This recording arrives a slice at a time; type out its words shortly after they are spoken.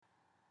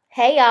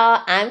Hey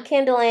y'all, I'm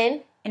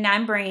Kendallin. And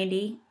I'm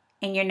Brandy,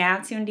 and you're now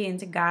tuned in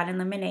to God and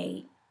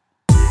Lemonade.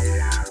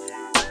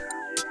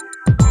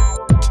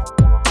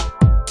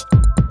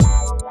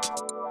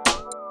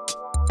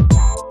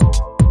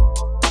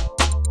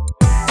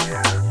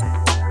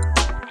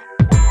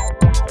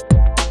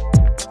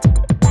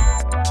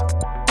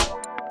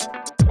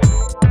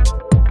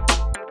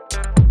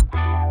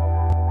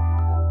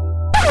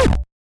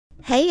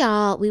 Hey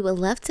y'all, we would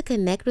love to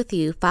connect with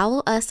you.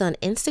 Follow us on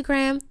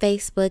Instagram,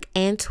 Facebook,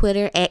 and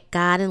Twitter at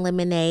God and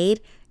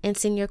Lemonade, and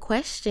send your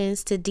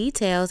questions to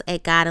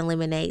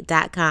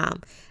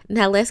details@godandlemonade.com.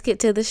 Now let's get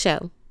to the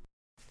show.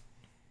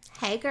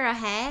 Hey girl,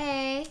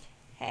 hey.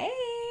 Hey,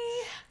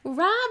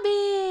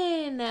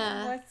 Robin.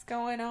 what's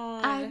going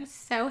on? I'm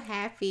so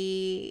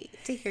happy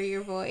to hear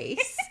your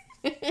voice.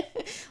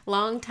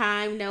 Long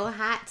time, no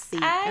hot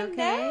seat. I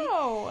Okay.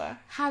 know.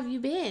 How have you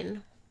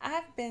been?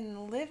 I've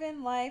been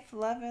living life,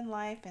 loving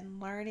life,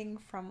 and learning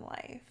from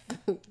life.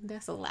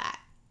 That's a lot.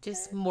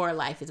 Just more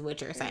life is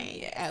what you're saying.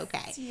 Yes,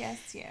 Okay.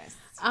 Yes.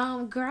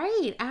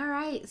 Great. All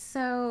right.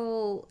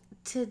 So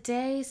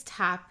today's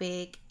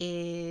topic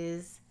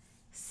is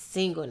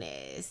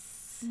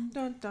singleness.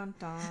 Dun dun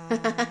dun.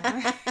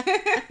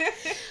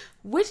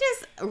 Which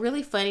is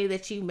really funny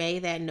that you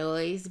made that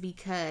noise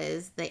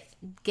because the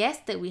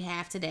guest that we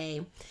have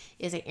today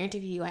is an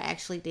interview I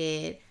actually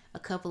did a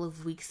couple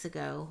of weeks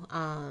ago.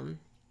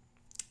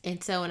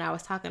 And so when I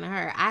was talking to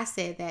her, I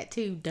said that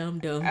too.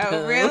 Dumb.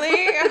 Oh,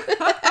 really?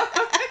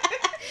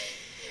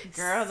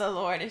 Girl, the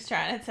Lord is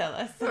trying to tell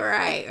us.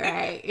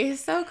 Right.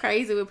 It's so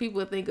crazy when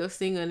people think of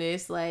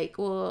singleness. Like,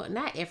 well,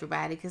 not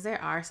everybody, because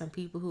there are some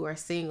people who are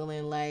single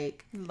and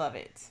like Love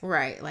it.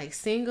 right, like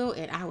single,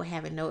 and I would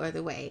have it no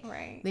other way.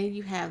 Right. Then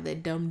you have the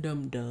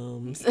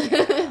dumbs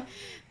Yeah.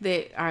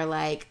 that are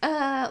like,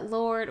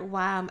 Lord,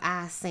 why am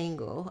I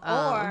single?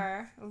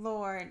 Or,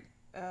 Lord,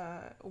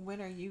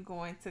 when are you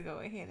going to go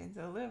ahead and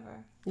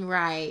deliver?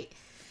 Right.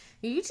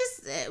 You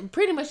just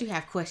pretty much you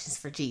have questions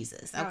for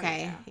Jesus,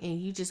 okay? Oh, yeah.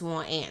 And you just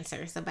want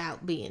answers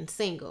about being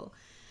single.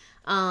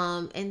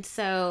 And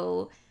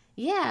so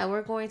yeah,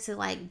 we're going to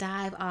like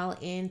dive all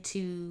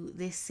into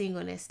this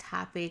singleness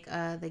topic.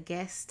 The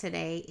guest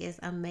today is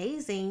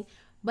amazing.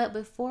 But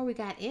before we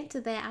got into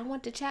that, I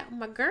want to chat with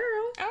my girl.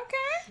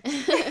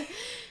 Okay.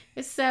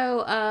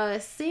 So,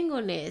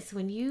 singleness,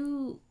 when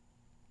you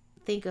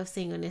think of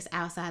singleness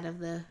outside of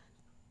the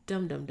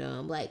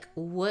dumb, like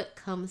what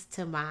comes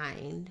to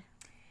mind?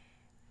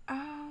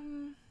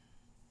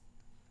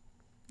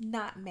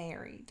 Not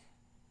married.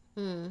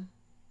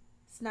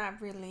 It's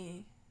not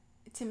really,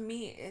 to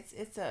me,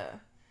 it's a,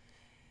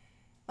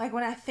 like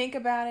when I think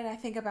about it, I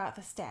think about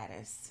the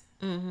status.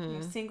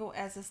 You're single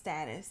as a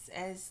status,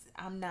 as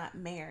I'm not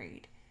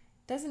married.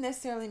 Doesn't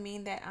necessarily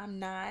mean that I'm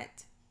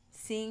not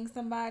seeing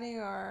somebody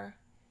or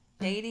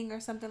dating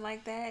or something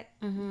like that.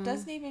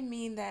 Doesn't even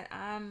mean that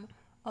I'm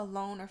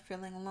alone or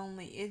feeling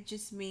lonely. It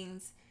just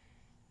means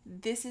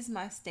this is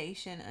my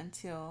station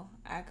until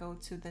I go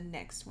to the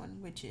next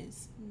one, which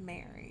is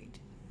married.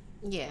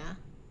 Yeah.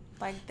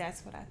 Like,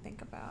 that's what I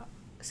think about.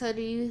 So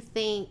do you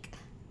think,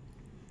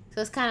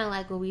 so it's kind of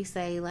like when we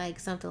say like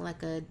something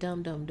like a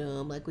dumb,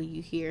 like when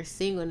you hear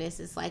singleness,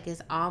 it's like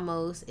it's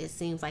almost, it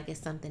seems like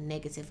it's something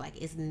negative, like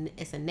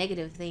it's a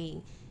negative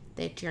thing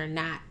that you're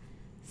not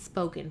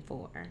spoken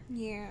for.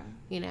 Yeah.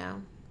 You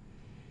know?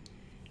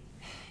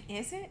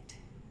 Is it?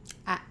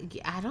 I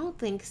don't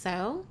think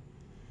so.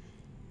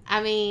 I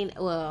mean,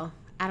 well,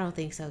 I don't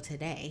think so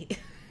today.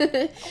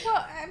 Well,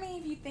 I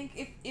mean, if you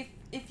think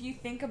if you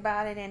think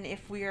about it, and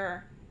if we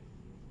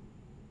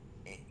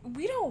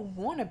don't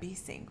want to be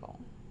single.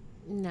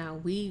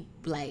 No, we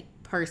like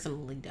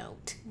personally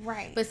don't.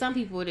 Right. But some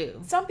people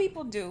do. Some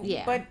people do.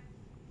 Yeah. But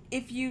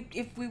if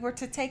we were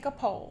to take a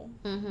poll,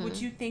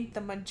 would you think the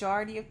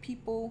majority of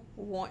people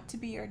want to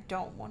be or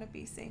don't want to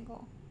be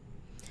single?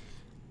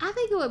 I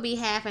think it would be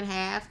half and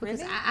half because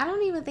Really? I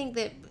don't even think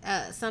that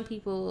some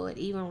people would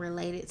even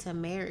relate it to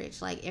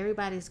marriage. Like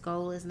everybody's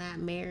goal is not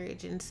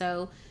marriage, and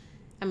so,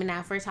 I mean, now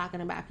if we're talking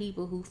about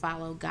people who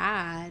follow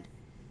God,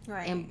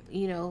 Right. and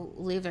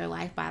live their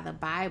life by the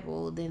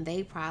Bible, then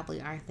they probably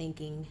are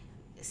thinking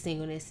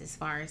singleness as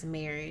far as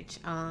marriage.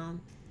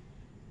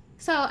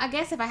 So I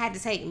guess if I had to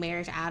take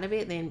marriage out of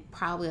it, then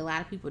probably a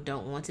lot of people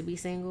don't want to be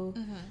single.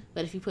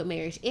 But if you put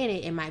marriage in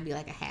it, it might be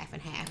like a half and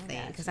half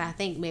thing. Because I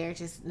think marriage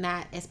is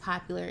not as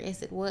popular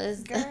as it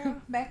was. Girl,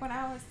 back when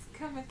I was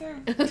coming through.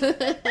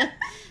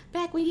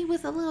 Back when you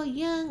was a little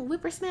young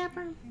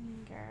whippersnapper.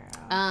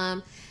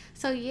 Girl.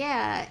 So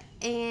yeah,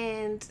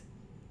 and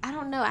I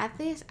don't know. I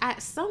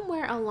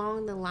somewhere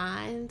along the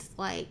lines,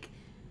 like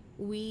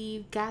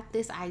we got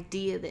this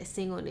idea that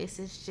singleness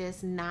is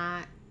just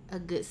not a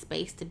good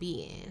space to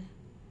be in.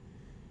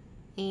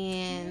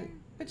 And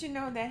but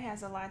that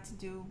has a lot to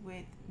do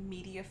with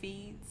media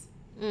feeds,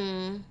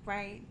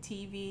 right?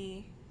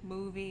 TV,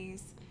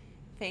 movies,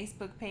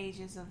 Facebook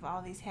pages of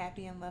all these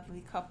happy and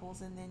lovely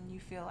couples, and then you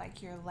feel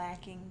like you're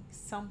lacking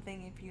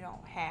something if you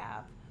don't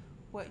have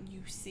what you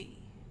see.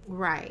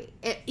 Right.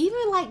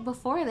 Even like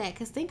before that,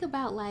 because think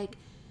about like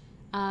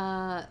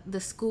the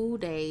school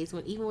days,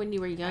 when you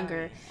were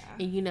younger,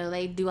 and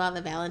they do all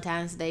the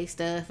Valentine's Day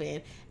stuff.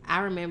 And I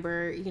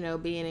remember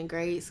being in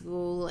grade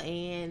school,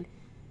 and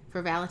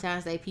for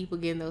Valentine's Day, people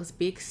getting those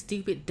big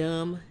stupid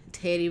dumb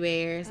teddy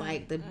bears,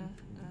 like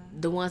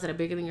the ones that are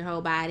bigger than your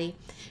whole body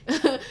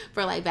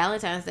for like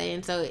Valentine's Day.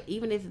 And so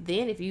even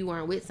if you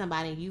weren't with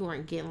somebody and you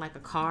weren't getting like a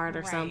card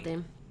or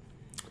something,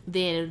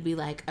 then it would be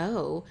like,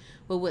 oh,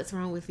 well, what's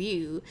wrong with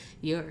you?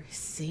 You're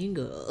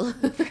single.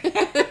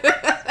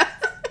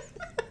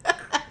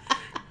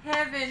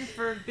 Heaven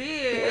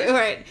forbid.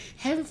 Right.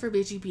 Heaven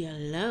forbid you be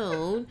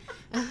alone.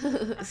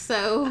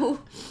 So,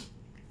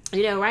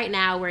 right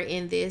now we're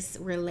in this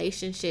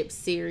relationship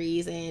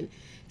series. And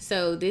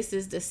so this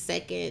is the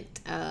second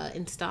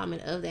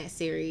installment of that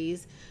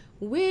series,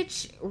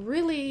 which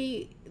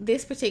really,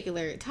 this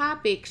particular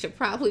topic should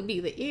probably be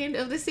the end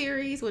of the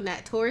series, well,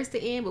 not towards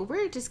the end, but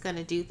we're just going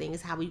to do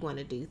things how we want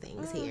to do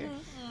things here.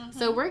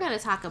 So we're going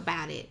to talk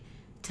about it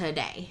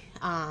today.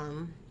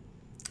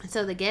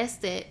 So the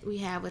guest that we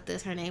have with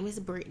us, her name is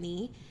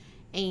Brittany,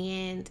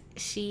 and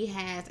she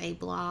has a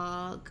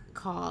blog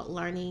called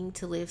Learning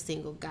to Live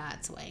Single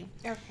God's Way.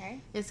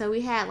 Okay. And so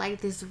we had like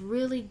this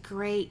really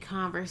great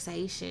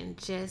conversation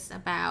just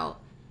about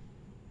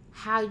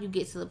how you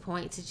get to the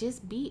point to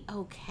just be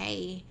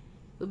okay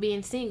with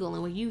being single.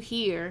 And when you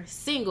hear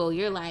single,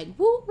 you're like,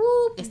 whoop,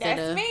 whoop.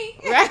 That's me.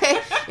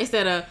 Right?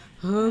 Instead of,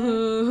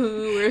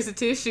 where's the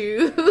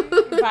tissue?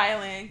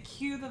 Violin.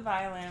 Cue the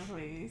violin,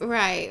 please.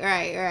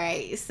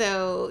 Right.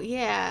 So,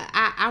 yeah,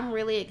 I'm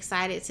really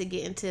excited to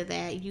get into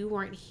that. You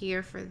weren't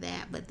here for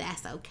that, but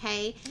that's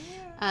okay.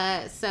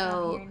 Yeah.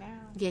 So, I'm here now.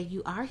 Yeah,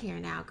 you are here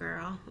now,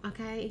 girl.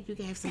 Okay? You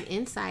gave some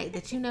insight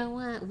that, you know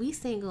what? We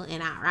single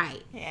and all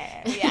right.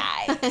 Yeah, we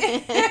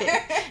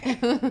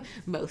alright.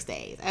 Most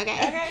days,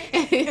 okay?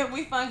 Okay.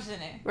 We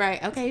functioning.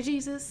 Right. Okay,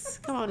 Jesus.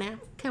 Come on now.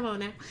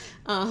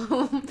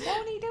 Won't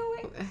he do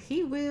it?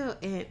 He will,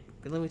 and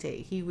let me tell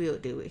you, he will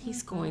do it.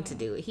 He's going to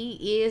do it.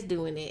 He is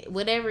doing it.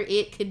 Whatever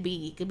it could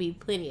be. It could be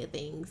plenty of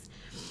things.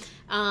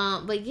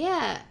 But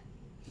yeah,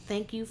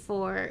 thank you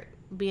for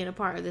being a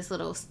part of this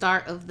little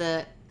start of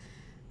the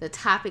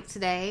topic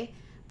today.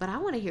 But I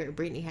want to hear what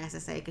Brittany has to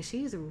say because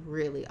she's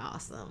really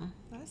awesome.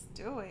 Let's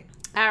do it.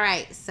 All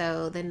right.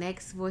 So the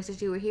next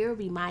voices you will hear will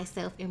be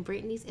myself and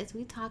Brittany's as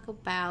we talk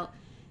about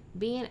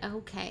being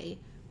okay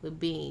with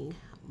being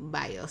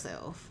by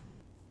yourself.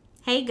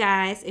 Hey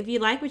guys, if you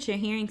like what you're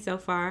hearing so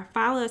far,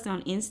 follow us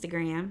on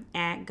Instagram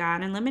at God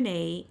and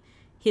Lemonade,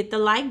 hit the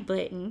like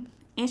button,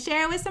 and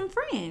share it with some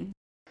friends.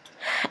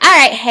 All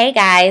right, hey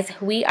guys,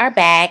 we are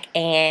back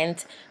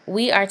and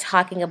we are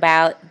talking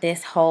about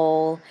this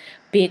whole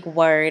big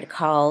word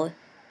called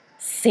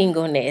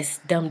singleness.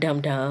 Dum dum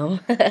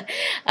dum.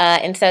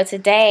 And so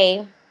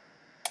today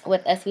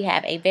with us we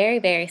have a very,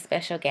 very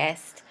special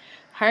guest.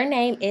 Her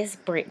name is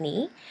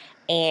Brittany,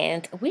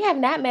 and we have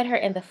not met her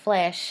in the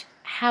flesh.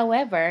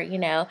 However,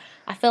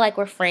 I feel like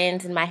we're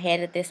friends in my head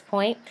at this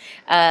point.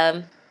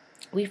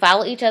 We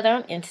follow each other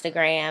on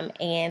Instagram,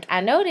 and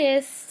I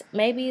noticed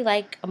maybe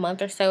like a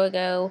month or so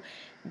ago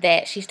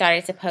that she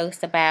started to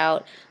post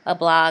about a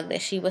blog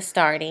that she was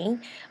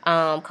starting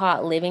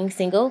called Living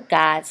Single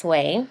God's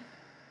Way.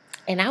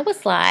 And I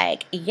was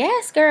like,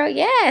 yes, girl,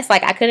 yes.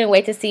 Like, I couldn't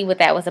wait to see what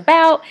that was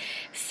about.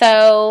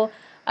 So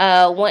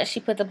once she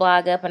put the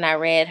blog up and I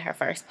read her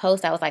first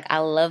post, I was like, I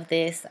love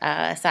this. So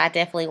I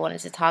definitely wanted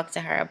to talk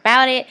to her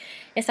about it.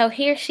 And so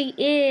here she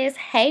is.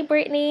 Hey,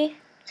 Brittany.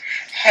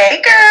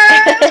 Hey,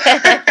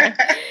 girl.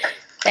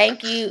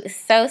 Thank you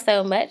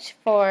so much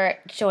for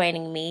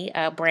joining me.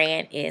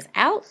 Brand is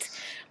out.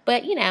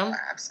 But,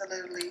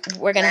 absolutely.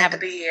 We're going to have to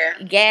be here.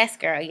 Yes,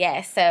 girl.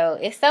 Yes. So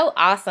it's so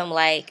awesome.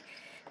 Like,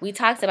 we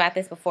talked about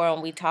this before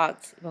when we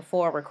talked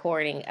before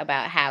recording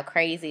about how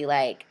crazy,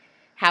 like,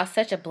 how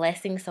such a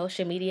blessing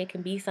social media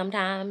can be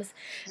sometimes.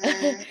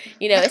 Mm.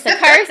 It's a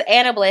curse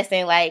and a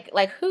blessing.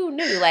 Like who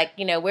knew? Like,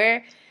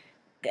 we're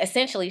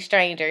essentially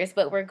strangers,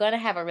 but we're going to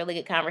have a really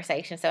good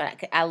conversation. So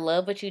I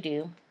love what you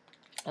do.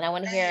 And I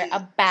want to hear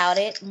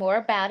more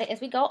about it as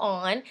we go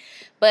on.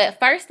 But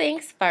first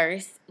things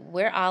first,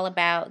 we're all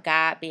about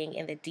God being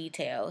in the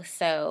details.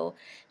 So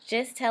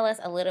just tell us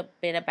a little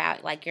bit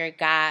about like your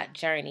God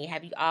journey.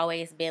 Have you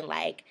always been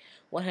like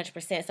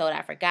 100% sold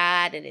out for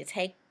God? Did it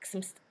take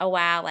a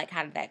while? Like,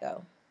 how did that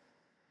go?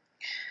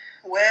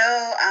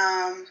 Well,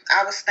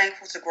 I was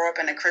thankful to grow up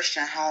in a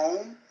Christian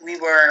home. We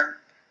were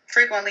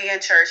frequently in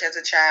church as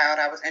a child.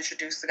 I was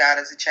introduced to God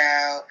as a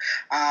child.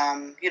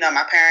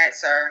 My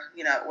parents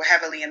were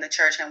heavily in the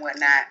church and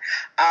whatnot.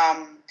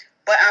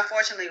 But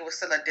unfortunately, it was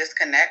still a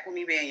disconnect with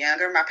me being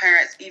younger. My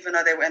parents, even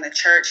though they were in the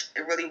church,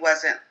 it really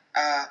wasn't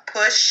a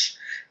push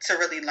to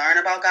really learn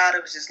about God.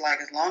 It was just like,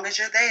 as long as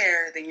you're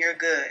there, then you're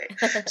good.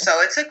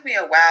 So it took me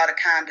a while to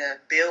kind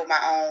of build my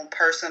own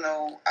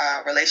personal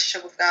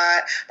relationship with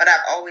God. But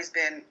I've always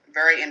been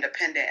very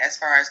independent as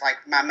far as like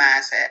my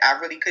mindset. I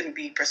really couldn't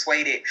be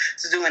persuaded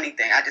to do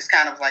anything. I just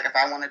kind of like, if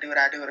I want to do it,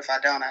 I do it. If I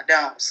don't, I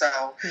don't.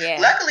 So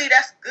Luckily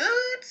that's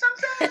good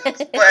sometimes.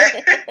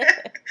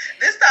 But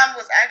this time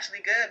was actually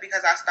good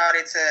because I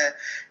started to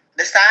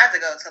decide to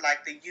go to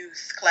like the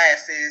youth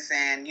classes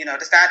and, you know,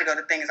 decide to go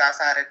to things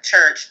outside of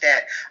church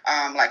that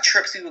like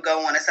trips we would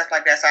go on and stuff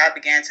like that. So I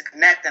began to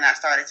connect and I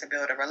started to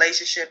build a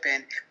relationship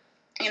and,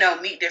 you know,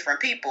 meet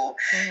different people.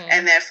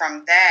 And then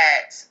from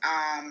that,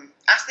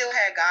 I still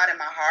had God in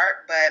my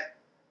heart, but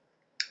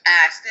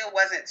I still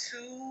wasn't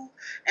too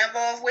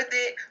involved with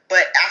it, but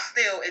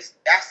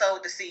I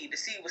sowed the seed. The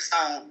seed was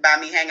sown by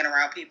me hanging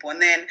around people.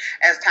 And then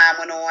as time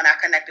went on, I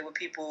connected with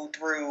people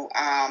through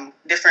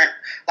different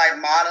like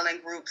modeling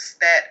groups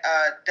that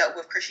dealt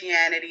with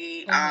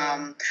Christianity,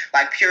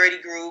 like purity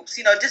groups,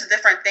 you know, just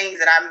different things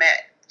that I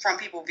met from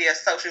people via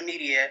social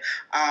media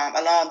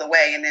along the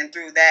way. And then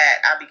through that,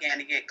 I began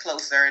to get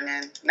closer. And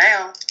then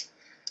now,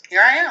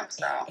 here I am.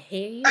 So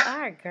here you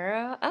are,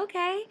 girl.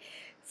 Okay.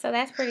 So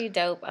that's pretty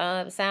dope.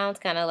 Sounds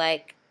kind of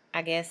like,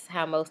 I guess,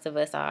 how most of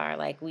us are.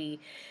 Like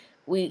we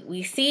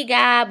see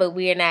God, but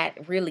we are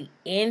not really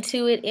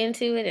into it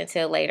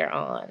until later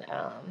on.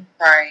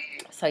 right.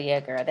 So yeah,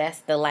 girl, that's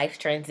the life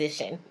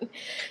transition.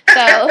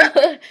 So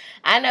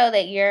I know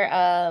that you're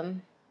a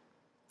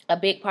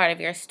big part of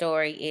your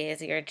story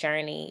is your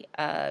journey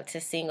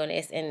to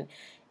singleness and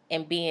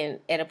being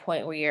at a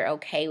point where you're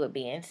okay with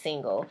being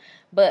single.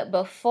 But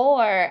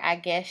before, I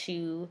guess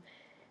you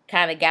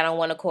kind of got on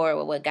one accord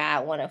with what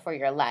God wanted for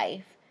your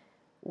life.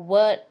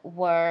 What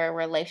were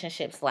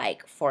relationships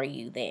like for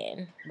you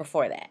then,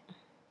 before that?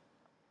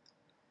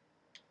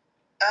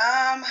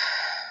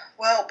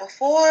 Well,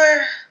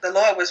 before the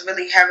Lord was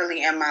really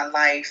heavily in my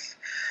life,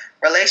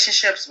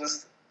 relationships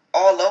was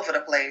all over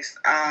the place.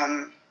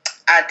 I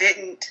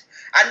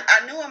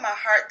knew in my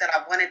heart that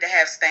I wanted to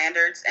have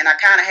standards, and I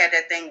kind of had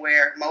that thing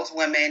where most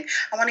women,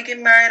 I want to get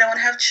married, I want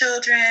to have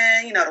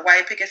children, you know, the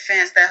white picket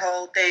fence, that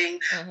whole thing.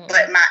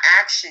 But my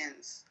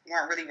actions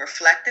weren't really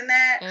reflecting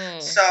that.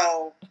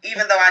 So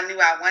even though I knew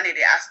I wanted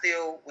it, I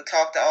still would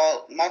talk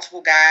to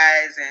multiple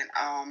guys, and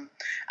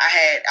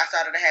I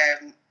started to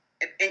have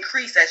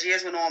increased as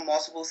years went on,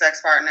 multiple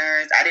sex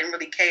partners. I didn't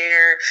really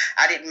care.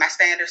 My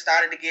standards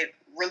started to get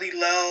really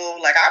low.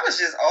 Like I was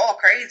just all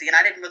crazy, and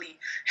I didn't really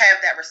have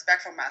that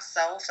respect for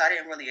myself, so I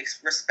didn't really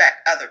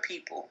respect other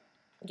people.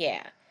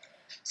 Yeah.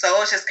 So it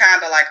was just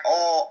kind of like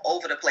all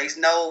over the place,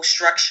 no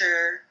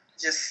structure,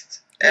 just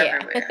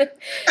everywhere.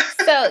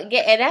 So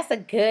yeah, and that's a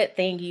good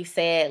thing you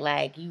said.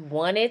 Like you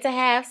wanted to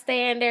have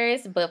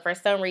standards, but for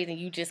some reason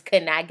you just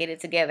could not get it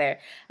together.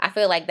 I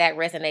feel like that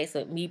resonates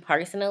with me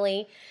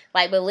personally.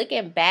 Like, but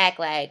looking back,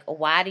 like,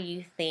 why do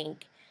you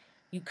think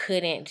you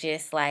couldn't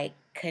just like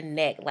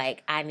connect?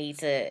 Like, I need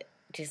to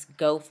just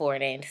go for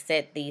it and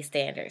set these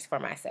standards for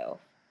myself.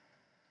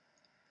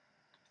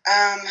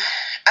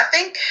 I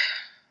think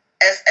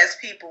as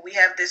people, we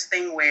have this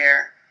thing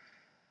where,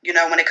 you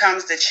know, when it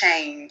comes to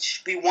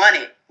change, we want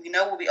it. We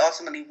know what we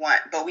ultimately want,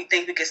 but we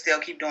think we can still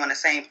keep doing the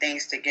same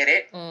things to get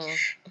it.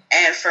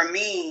 And for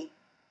me,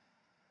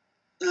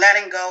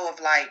 letting go of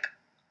like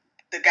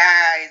the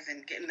guys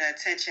and getting the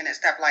attention and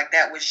stuff like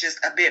that was just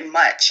a bit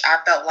much. I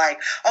felt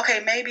like,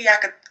 okay, maybe I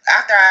could,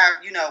 after I,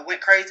 you know, went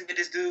crazy with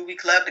this dude, we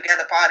clubbed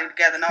together, party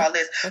together and all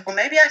this, well,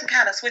 maybe I can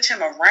kind of switch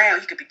him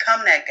around. He could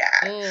become that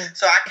guy.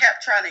 So I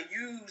kept trying to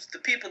use the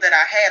people that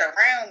I had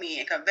around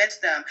me and convince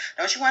them,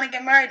 don't you want to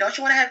get married? Don't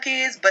you want to have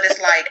kids? But it's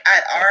like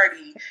I'd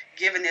already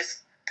given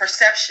this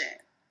perception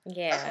of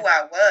who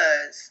I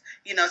was,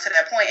 you know, to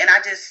that point. And I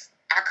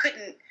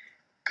couldn't.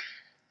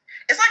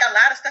 It's like a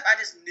lot of stuff I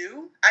just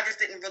knew. I just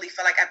didn't really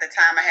feel like at the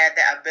time I had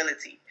that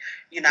ability.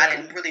 You know, I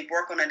didn't really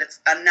work on it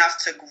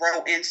enough to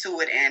grow into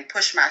it and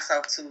push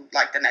myself to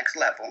like the next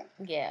level.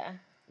 Yeah.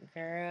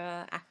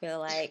 Girl, I feel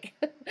like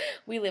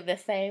we live the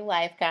same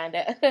life, kind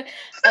of.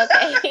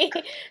 Okay.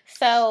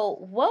 So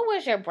what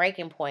was your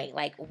breaking point?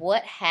 Like,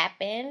 what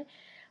happened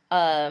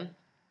that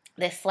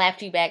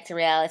slapped you back to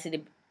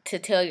reality to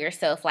tell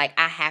yourself, like,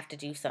 I have to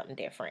do something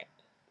different?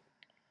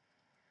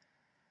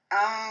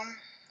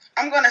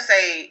 I'm going to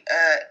say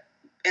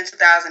in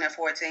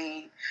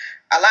 2014,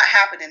 a lot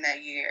happened in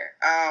that year.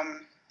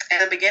 In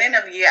the beginning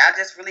of the year, I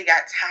just really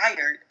got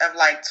tired of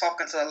like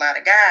talking to a lot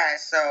of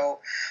guys. So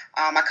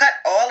I cut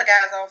all the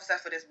guys off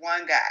except for this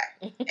one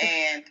guy.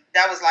 And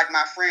that was like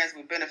my friends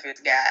with benefits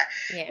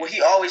guy. Where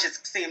he always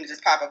just seemed to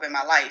just pop up in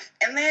my life.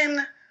 And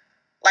then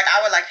like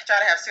I would like try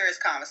to have serious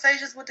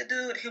conversations with the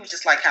dude. He was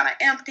just like kind of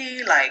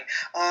empty, like,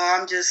 oh,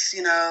 I'm just,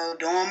 you know,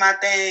 doing my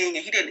thing.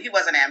 And he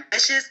wasn't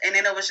ambitious. And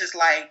then it was just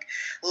like,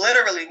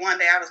 literally one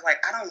day I was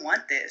like, I don't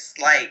want this.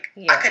 Like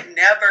I could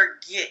never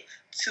get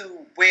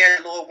to where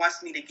the Lord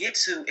wants me to get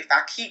to if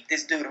I keep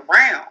this dude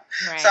around.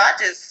 Right. So I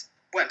just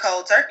went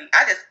cold turkey.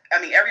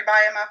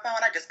 Everybody on my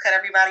phone, I just cut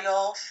everybody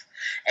off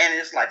and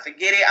just like,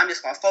 forget it. I'm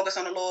just going to focus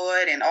on the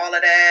Lord and all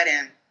of that.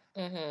 And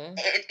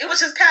it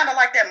was just kind of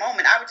like that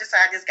moment. I would just say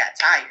I just got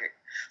tired.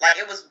 Like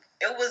it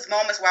was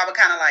moments where I would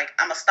kind of like,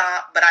 I'm going to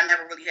stop, but I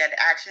never really had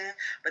the action.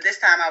 But this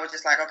time I was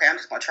just like, okay, I'm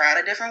just going to try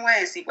it a different way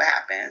and see what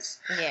happens.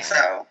 Yeah.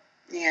 So,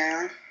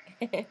 yeah.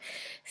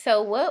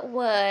 So what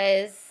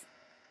was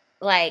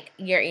like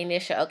your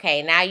initial,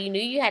 okay, now you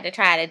knew you had to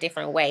try it a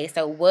different way.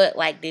 So what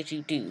like did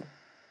you do?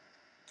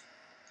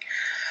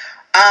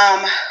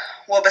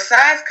 Well,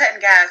 besides cutting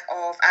guys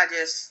off, I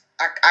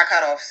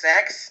cut off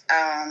sex.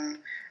 I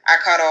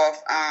cut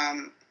off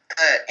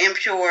the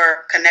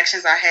impure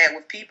connections I had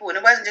with people, and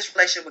it wasn't just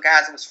relationship with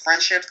guys; it was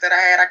friendships that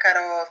I cut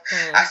off.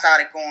 I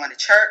started going to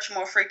church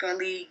more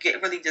frequently,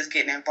 just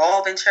getting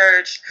involved in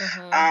church.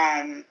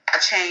 I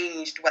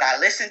changed what I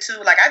listened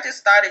to. Like, I just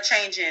started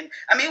changing.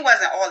 I mean, it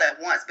wasn't all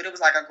at once, but it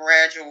was like a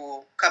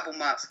gradual couple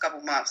months.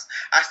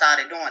 I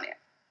started doing it.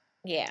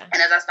 Yeah.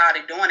 And as I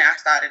started doing it, I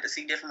started to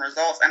see different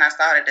results, and I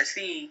started to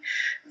see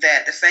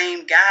that the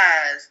same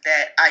guys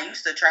that I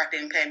used to attract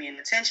didn't pay me any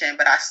attention,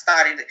 but I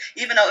started,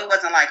 even though it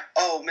wasn't like,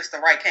 oh, Mr.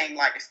 Right came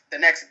like the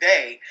next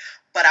day,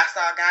 but I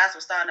saw guys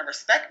were starting to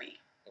respect me.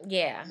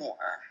 Yeah. More.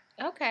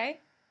 Okay.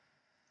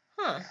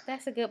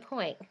 That's a good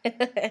point.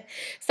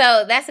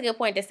 So that's a good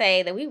point to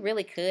say that we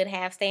really could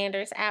have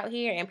standards out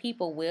here and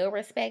people will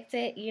respect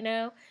it, you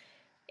know?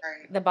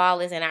 Right. The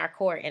ball is in our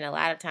court, and a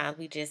lot of times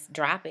we just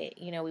drop it.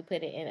 You know, we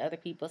put it in other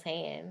people's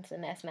hands,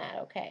 and that's not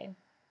okay.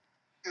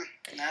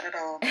 Not at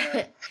all.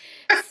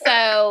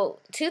 So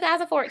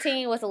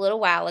 2014 was a little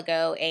while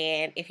ago,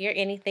 and if you're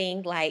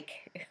anything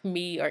like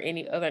me or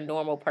any other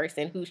normal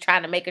person who's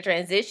trying to make a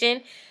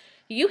transition,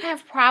 you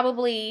have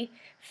probably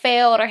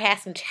failed or had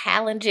some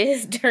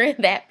challenges during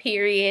that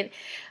period.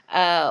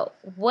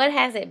 What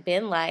has it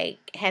been like?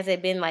 Has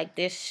it been like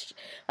this,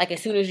 like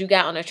as soon as you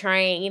got on a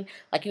train,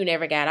 like you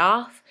never got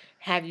off?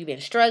 Have you been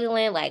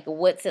struggling? Like,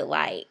 what's it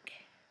like?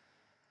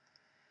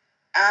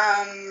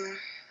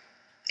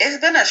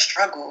 It's been a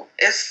struggle.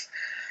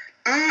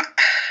 I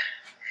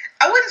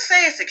wouldn't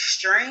say it's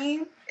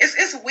extreme.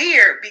 It's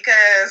weird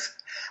because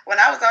when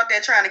I was out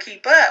there trying to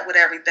keep up with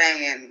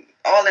everything and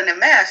all in the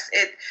mess,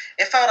 it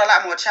felt a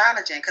lot more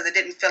challenging because it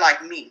didn't feel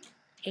like me.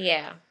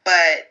 Yeah.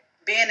 But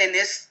being in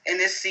this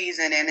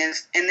season and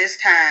in this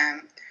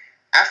time,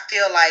 I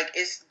feel like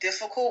it's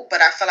difficult,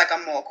 but I feel like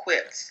I'm more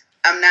equipped.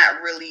 I'm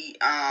not really,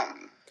 I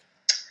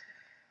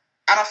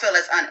don't feel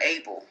as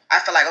unable. I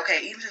feel like, okay,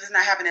 even if it's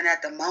not happening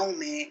at the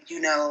moment, you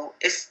know,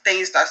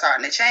 things start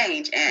starting to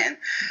change. And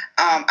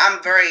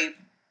I'm very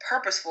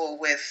purposeful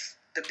with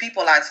the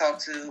people I talk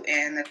to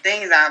and the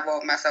things I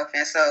involve myself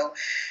in. So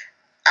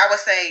I would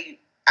say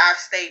I've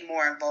stayed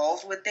more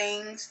involved with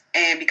things.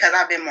 And because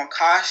I've been more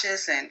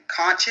cautious and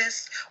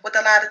conscious with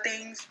a lot of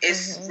things,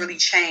 it's really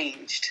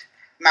changed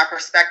my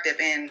perspective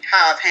and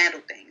how I've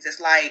handled things.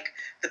 It's like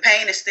the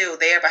pain is still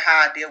there, but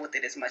how I deal with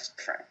it is much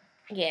different.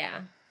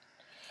 Yeah.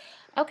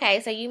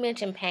 Okay, so you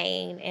mentioned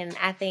pain, and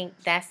I think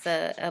that's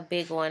a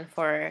big one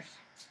for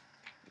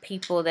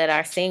people that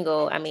are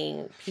single. I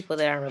mean, people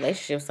that are in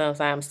relationships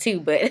sometimes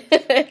too, but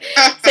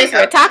since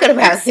we're talking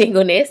about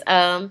singleness,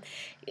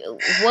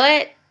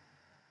 what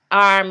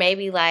are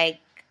maybe like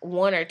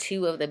one or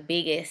two of the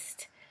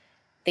biggest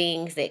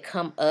things that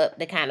come up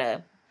that kind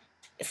of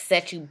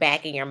set you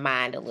back in your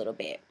mind a little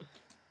bit?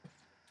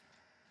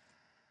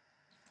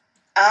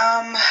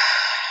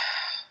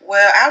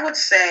 Well, I would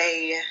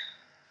say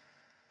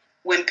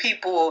when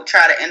people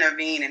try to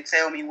intervene and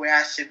tell me where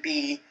I should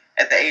be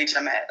at the age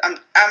I'm at. I'm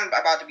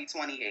about to be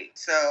 28,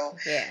 so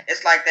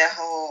it's like that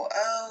whole,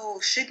 oh,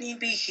 shouldn't you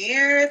be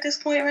here at this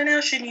point right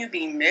now? Shouldn't you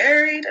be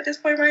married at this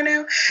point right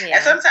now? Yeah.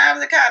 And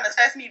sometimes it kind of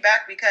sets me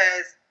back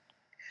because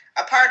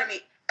a part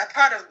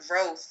of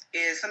growth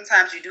is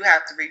sometimes you do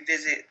have to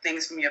revisit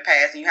things from your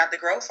past and you have to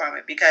grow from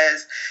it,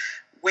 because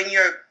when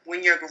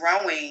you're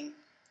growing,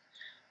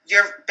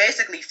 you're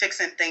basically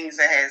fixing things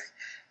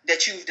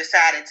that you've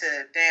decided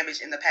to damage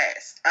in the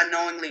past,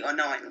 unknowingly or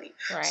knowingly.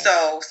 Right.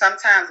 So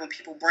sometimes when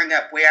people bring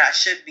up where I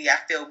should be, I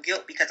feel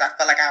guilt because I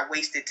feel like I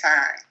wasted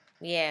time.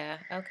 Yeah,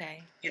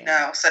 okay. You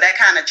know, so that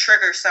kind of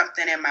triggers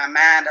something in my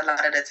mind a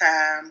lot of the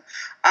time.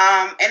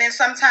 And then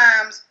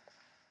sometimes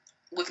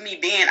with me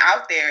being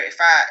out there, if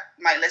I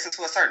might listen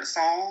to a certain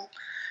song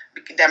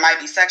that might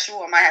be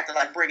sexual, I might have to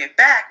like bring it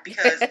back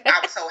because I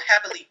was so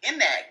heavily in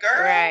that.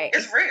 Girl, right.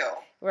 It's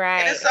real.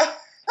 Right. It is so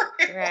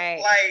real. Right.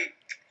 Like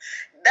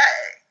that.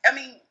 I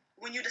mean,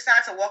 when you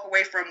decide to walk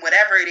away from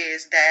whatever it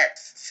is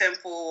that's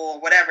sinful or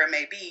whatever it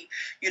may be,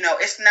 you know,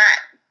 it's not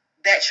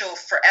that you'll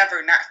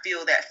forever not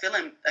feel that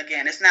feeling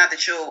again. It's not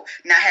that you'll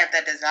not have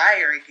that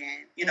desire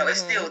again. You know,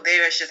 it's still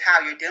there. It's just how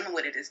you're dealing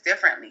with it is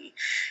differently.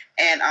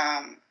 And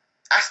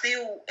I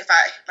still, if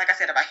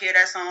I hear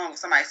that song, if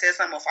somebody says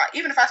something,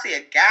 even if I see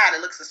a guy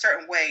that looks a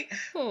certain way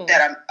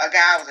that a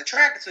guy I was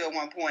attracted to at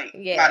one point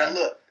might have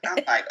looked,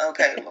 I'm like,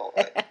 okay, Lord,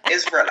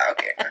 it's real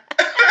out here.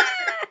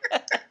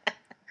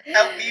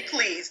 Help me,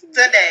 please,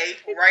 today,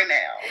 right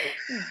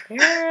now.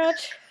 Girl,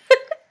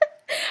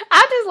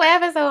 I'm just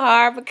laughing so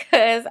hard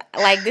because,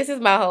 like, this is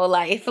my whole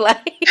life.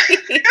 Like,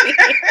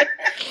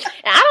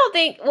 I don't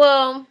think,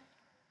 well,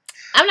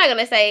 I'm not going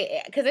to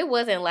say, because it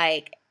wasn't,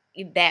 like,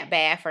 that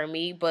bad for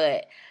me,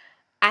 but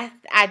I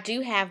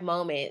do have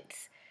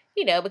moments,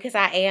 you know, because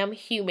I am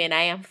human,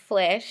 I am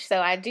flesh, so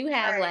I do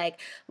have like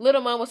little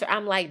moments where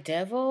I'm like,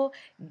 devil,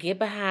 get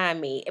behind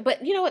me.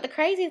 But you know what the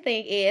crazy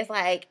thing is,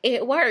 like,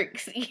 it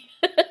works. It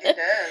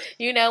does.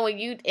 You know, when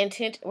you're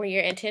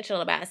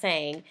intentional about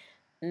saying,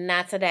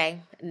 not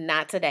today,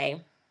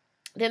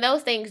 then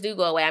those things do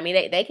go away. I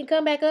mean, they can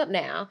come back up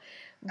now.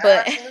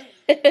 But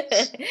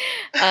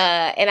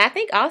and I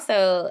think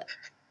also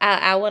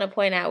I want to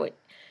point out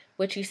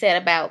what you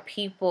said about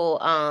people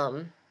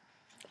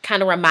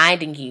kind of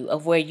reminding you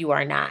of where you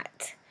are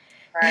not.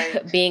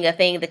 Right. Being a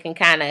thing that can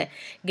kind of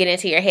get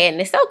into your head.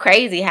 And it's so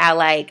crazy how,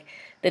 like,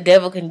 the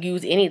devil can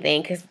use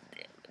anything, because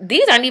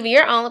these aren't even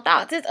your own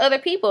thoughts. It's other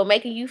people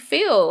making you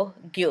feel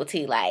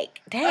guilty. Like,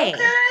 dang.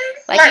 Okay.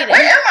 Like,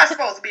 where am I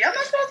supposed to be? I'm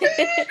not supposed to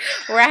be.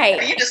 Right.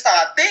 And you just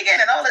start thinking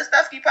and all this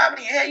stuff keep popping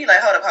in your head. You're like,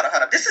 hold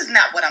up. This is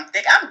not what I'm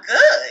thinking. I'm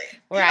good.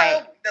 Right. You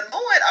know, the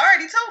Lord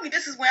already told me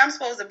this is where I'm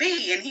supposed to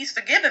be, and He's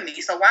forgiven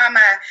me. So why am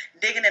I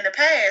digging in the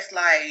past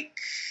like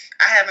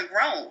I haven't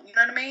grown? You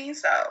know what I mean?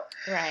 So.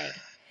 Right.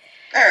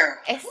 Girl.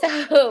 And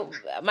so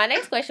my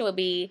next question would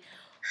be,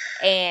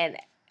 and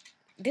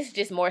this is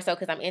just more so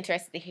because I'm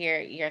interested to hear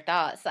your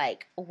thoughts.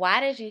 Like,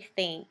 why did you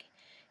think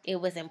it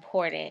was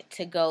important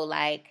to go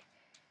like,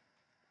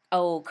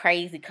 oh,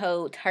 crazy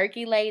cold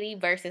turkey lady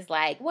versus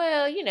like,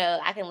 well, you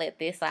know, I can let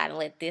this slide and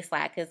let this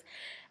slide? Because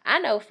I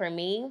know for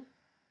me,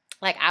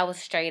 like, I was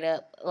straight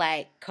up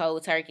like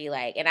cold turkey,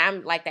 like, and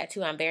I'm like that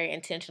too. I'm very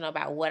intentional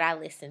about what I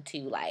listen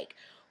to, like,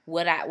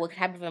 what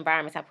type of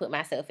environments I put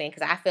myself in,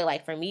 because I feel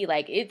like for me,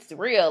 like, it's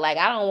real. Like,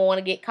 I don't want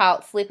to get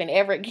caught slipping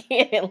ever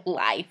again in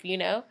life, you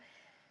know?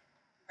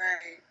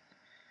 Right.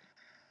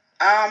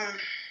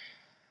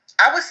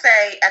 I would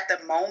say at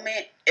the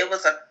moment it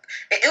was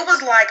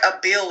like a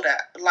build up.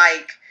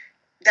 Like,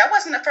 that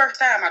wasn't the first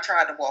time I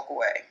tried to walk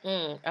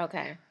away.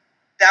 Okay.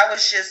 That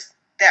was just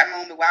that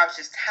moment where I was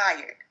just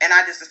tired, and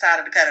I just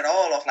decided to cut it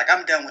all off. Like,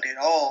 I'm done with it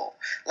all.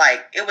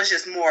 Like, it was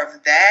just more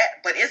of that.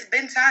 But it's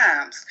been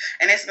times,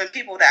 and it's been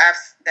people that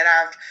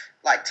I've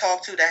like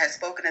talked to that has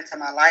spoken into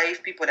my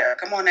life. People that are,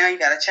 come on now, you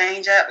got to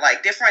change up.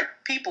 Like, different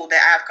people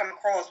that I've come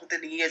across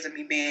within the years of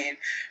me being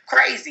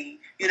crazy,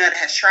 you know, that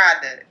has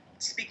tried to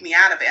speak me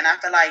out of it. And I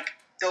feel like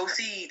those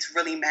seeds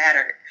really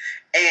mattered.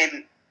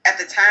 And at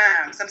the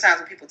time, sometimes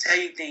when people tell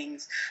you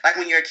things, like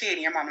when you're a kid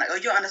and your mom like, oh,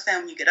 you'll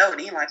understand when you get older.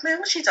 And you're like, man,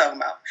 what's she talking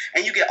about?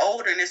 And you get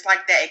older, and it's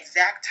like that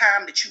exact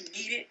time that you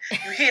need it.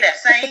 You hear that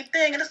same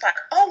thing, and it's like,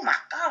 oh my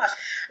gosh,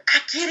 I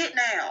get it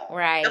now.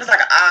 Right. It was like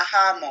an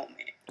aha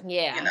moment.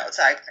 Yeah. You know,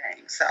 type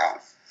thing. So.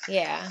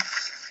 Yeah. And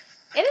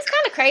it's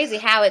kind of crazy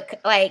how it,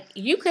 like,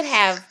 you could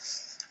have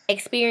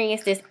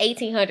experienced this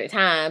 1,800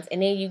 times,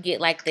 and then you get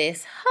like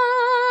this,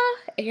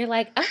 and you're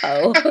like,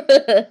 oh.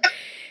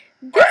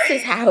 This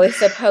is how it's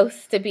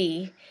supposed to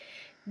be.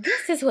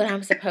 This is what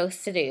I'm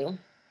supposed to do.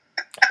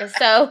 And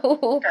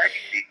so,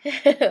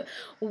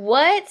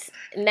 what,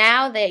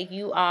 now that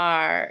you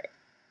are,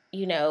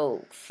 you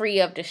know,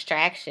 free of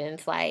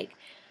distractions, like,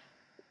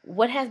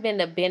 what has been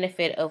the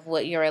benefit of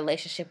what your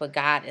relationship with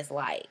God is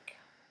like?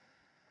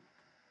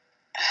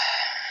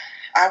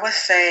 I would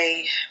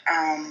say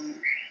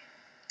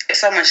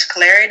so much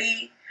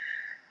clarity.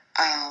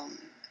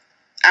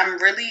 I'm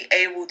really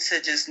able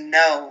to just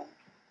know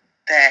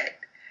that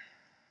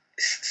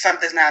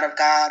something's not of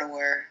God,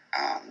 or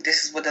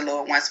this is what the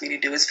Lord wants me to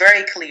do. It's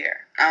very clear.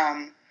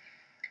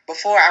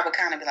 Before, I would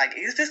kind of be like,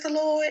 is this the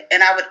Lord?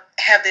 And I would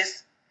have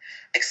this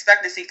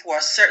expectancy for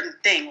a certain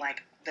thing.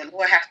 Like, the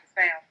Lord has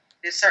to sound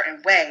this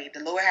certain way.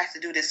 The Lord has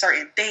to do this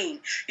certain thing.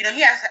 You know,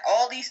 He has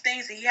all these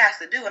things that He has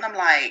to do. And I'm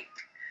like,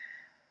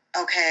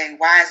 okay,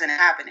 why isn't it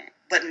happening?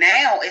 But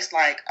now it's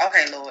like,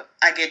 okay, Lord,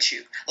 I get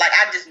you. Like,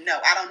 I just know.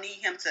 I don't need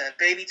Him to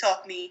baby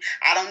talk me.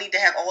 I don't need to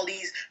have all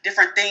these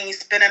different things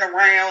spinning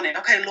around and,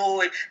 okay,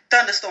 Lord,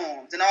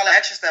 thunderstorms and all the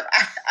extra stuff.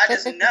 I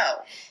just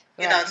know,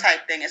 you know,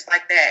 type thing. It's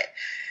like that,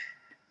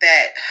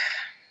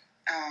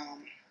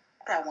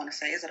 what do I want to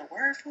say? Is it a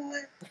word for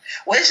it?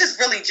 Well, it's just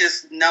really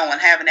just knowing,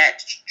 having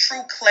that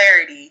true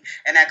clarity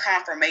and that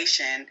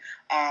confirmation,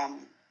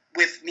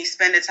 with me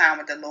spending time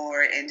with the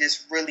Lord and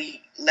just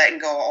really letting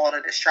go of all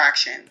the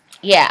distraction.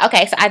 Yeah,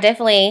 okay, so I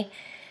definitely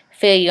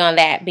feel you on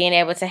that, being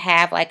able to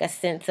have like a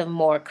sense of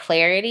more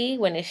clarity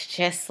when it's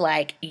just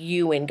like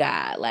you and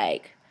God,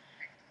 like,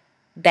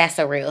 that's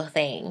a real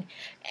thing.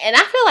 And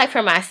I feel like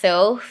for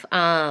myself,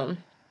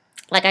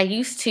 like, I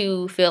used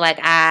to feel like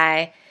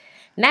I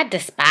not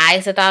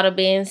despise the thought of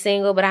being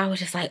single, but I was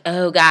just like,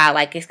 oh God,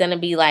 like, it's gonna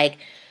be like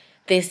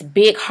this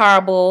big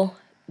horrible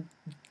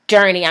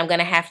journey I'm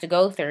gonna have to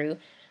go through.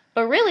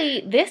 But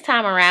really, this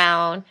time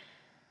around,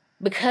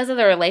 because of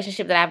the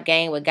relationship that I've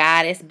gained with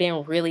God, it's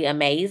been really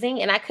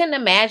amazing. And I couldn't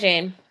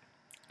imagine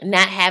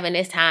not having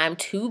this time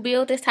to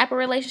build this type of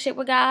relationship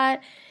with God,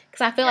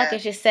 because I feel like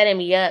it's just setting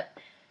me up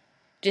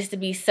just to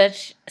be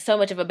so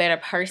much of a better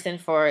person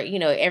for, you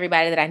know,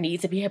 everybody that I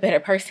need to be a better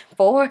person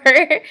for.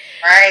 Right.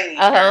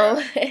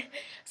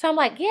 So I'm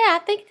like, yeah, I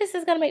think this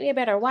is going to make me a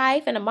better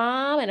wife and a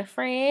mom and a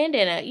friend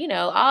and you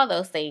know, all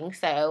those things.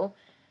 So,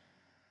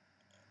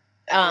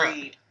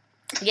 agreed.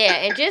 Yeah,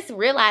 and just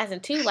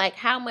realizing too, like,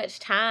 how much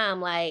time,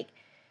 like,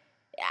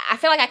 I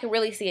feel like I can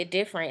really see a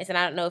difference, and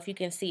I don't know if you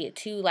can see it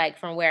too, like,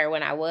 from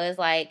when I was,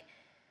 like,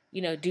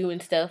 you know,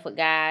 doing stuff with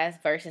guys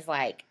versus,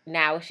 like,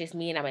 now it's just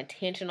me and I'm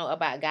intentional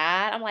about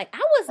God. I'm like,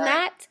 I was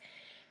not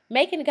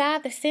making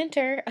God the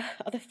center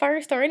of the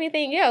first or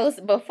anything else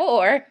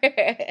before.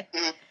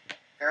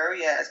 Girl,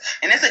 yes.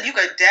 And it's you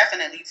could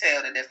definitely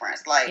tell the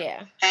difference. Like,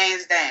 Yeah.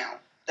 hands down.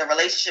 The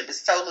relationship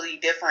is totally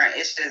different.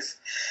 It's just,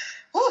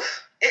 whew,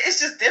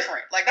 it's just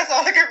different. Like, that's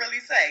all I can really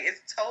say.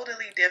 It's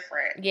totally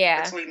different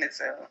between the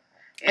two.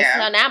 Yeah.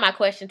 And so now my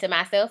question to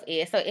myself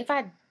is, so if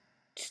I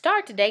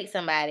start to date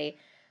somebody,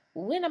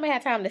 when am I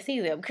have time to see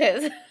them?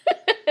 Because now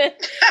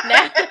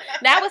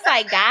it's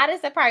like God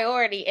is a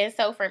priority. And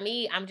so for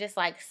me, I'm just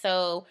like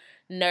so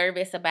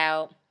nervous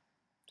about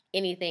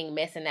anything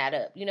messing that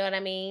up. You know what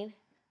I mean?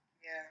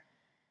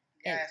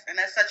 Yes, and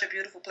that's such a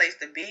beautiful place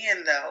to be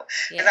in, though,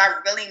 because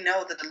I really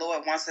know that the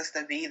Lord wants us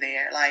to be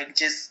there, like,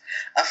 just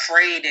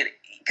afraid,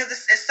 because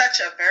it's such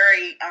a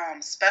very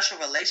special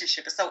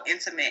relationship. It's so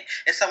intimate.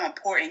 It's so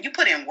important. You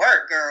put in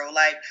work, girl,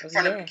 like,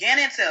 from the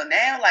beginning till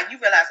now, like, you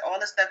realize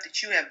all the stuff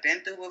that you have been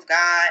through with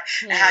God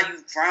and how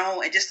you've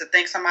grown, and just to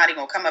think somebody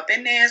gonna come up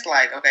in there, it's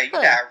like, okay, you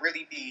gotta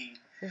really be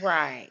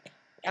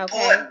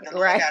important. The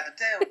Lord got to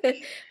tell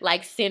me.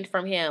 Like, sent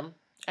from Him.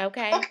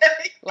 Okay.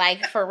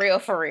 Like, for real.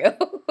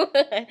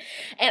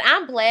 And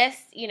I'm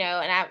blessed,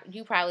 and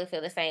you probably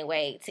feel the same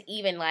way, to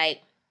even, like,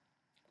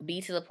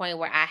 be to the point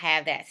where I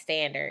have that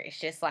standard. It's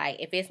just like,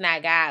 if it's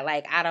not God,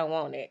 like, I don't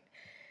want it.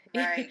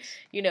 Right.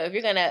 If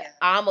you're going to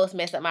almost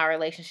mess up my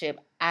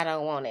relationship, I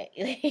don't want it,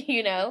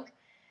 Yeah.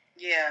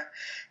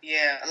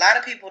 A lot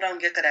of people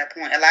don't get to that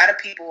point. A lot of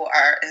people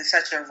are in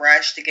such a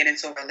rush to get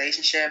into a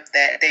relationship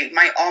that they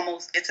might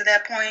almost get to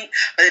that point,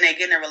 but then they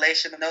get in a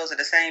relationship, and those are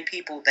the same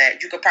people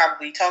that you could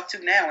probably talk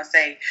to now and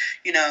say,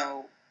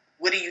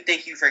 what do you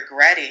think you've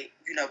regretted,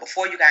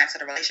 before you got into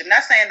the relationship?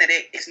 Not saying that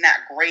it's not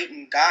great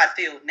and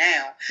God-filled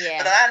now,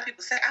 but a lot of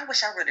people say, I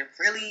wish I would have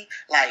really,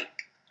 like,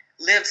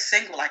 live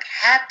single, like,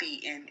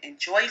 happy and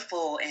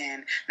joyful,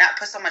 and not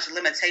put so much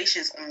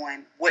limitations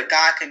on what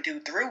God can do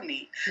through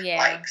me.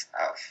 Like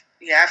stuff.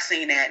 Yeah, I've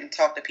seen that and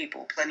talked to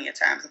people plenty of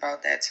times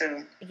about that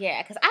too.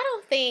 Yeah, because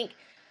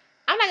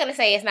I'm not gonna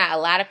say it's not a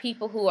lot of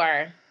people who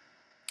are,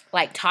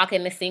 like,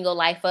 talking the single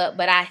life up,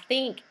 but I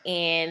think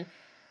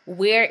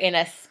we're in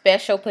a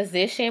special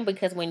position,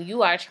 because when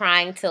you are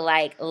trying to,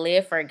 like,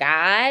 live for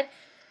God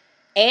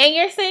and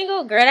you're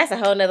single, girl, that's a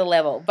whole nother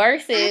level,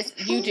 versus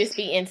you just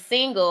being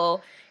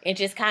single and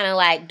just kind of,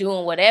 like,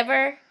 doing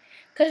whatever.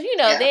 Because,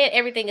 then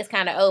everything is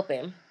kind of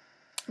open.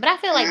 But I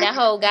feel like that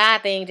whole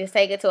God thing just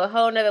take it to a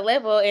whole nother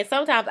level. And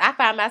sometimes I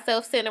find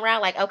myself sitting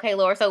around like, okay,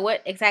 Lord, so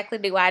what exactly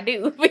do I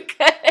do?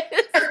 Because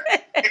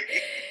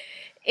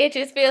it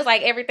just feels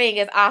like everything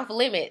is off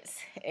limits.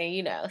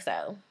 And,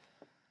 so.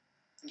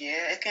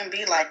 Yeah, it can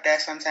be like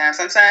that sometimes.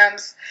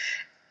 Sometimes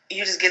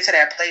you just get to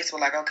that place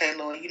where, like, okay,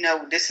 Lord,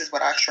 this is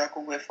what I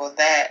struggle with, or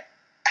that.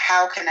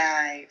 How can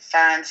I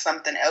find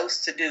something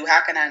else to do?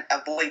 How can I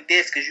avoid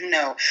this? Because,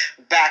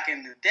 back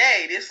in the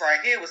day, this right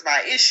here was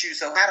my issue.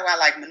 So how do I,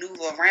 like,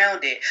 maneuver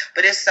around it?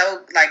 But it's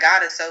so, like,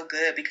 God is so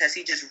good, because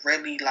He just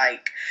really,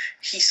 like,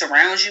 He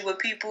surrounds you with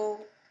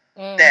people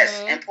that's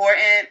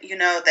important,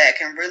 that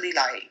can really,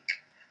 like,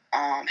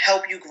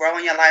 help you grow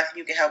in your life, and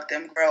you can help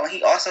them grow. And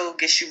He also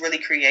gets you really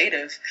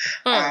creative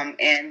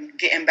and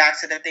getting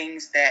back to the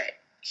things that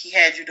He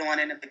had you doing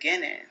in the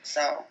beginning.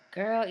 So,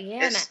 girl,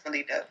 it's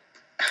really dope.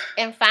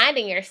 And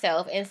finding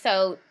yourself. And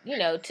so,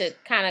 to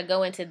kind of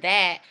go into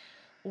that,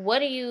 what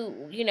do you,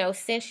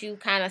 since you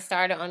kind of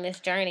started on this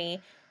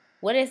journey,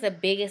 what is the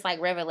biggest, like,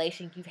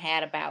 revelation you've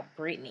had about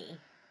Brittany?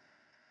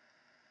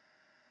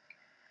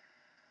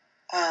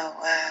 Oh,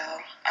 wow.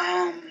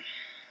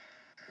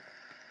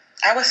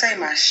 I would say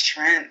my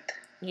strength.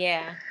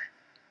 Yeah.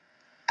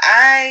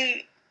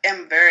 I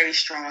am very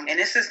strong, and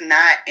this is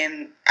not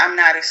I'm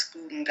not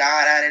excluding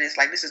God out of this.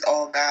 Like, this is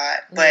all God.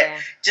 But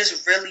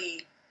just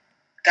really,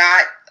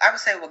 God, I would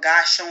say,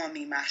 God's showing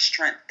me my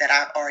strength that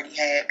I've already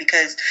had,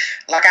 because,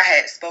 like I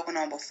had spoken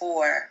on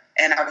before,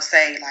 and I would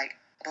say, like,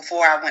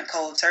 before I went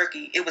cold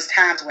turkey, it was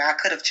times where I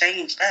could have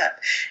changed up.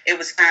 It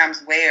was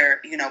times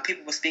where,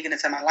 people were speaking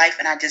into my life,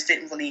 and I just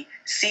didn't really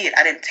see it.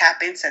 I didn't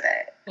tap into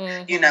that.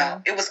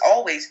 It was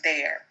always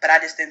there, but I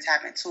just didn't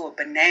tap into it.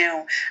 But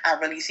now I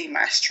really see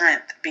my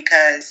strength,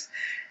 because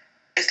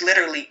it's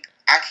literally,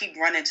 I keep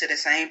running to the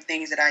same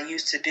things that I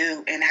used to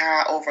do, and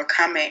how I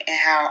overcome it, and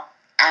how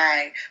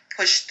I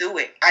push through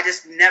it. I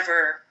just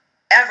never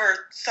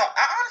ever saw,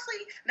 I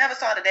honestly never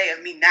saw the day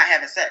of me not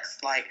having sex.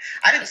 Like,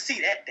 I didn't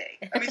see that day.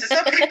 I mean, to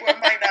some people it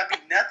might not be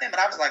nothing, but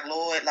I was like,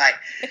 Lord, like,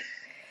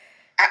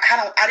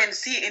 I didn't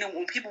see it. And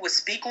when people would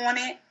speak on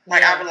it,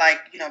 like, I would, like,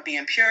 be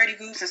in purity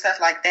groups and stuff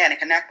like that, and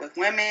connect with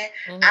women,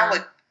 I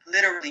would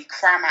literally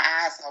cry my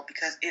eyes out,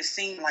 because it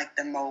seemed like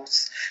the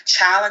most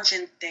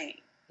challenging thing.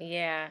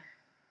 Yeah.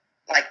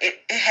 Like, it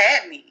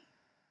had me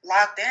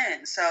locked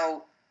in.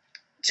 So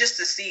just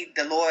to see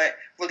the Lord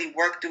really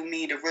work through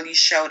me to really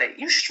show that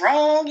you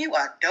strong, you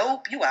are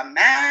dope, you are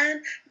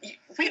mine,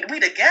 we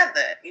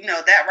together.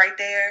 That right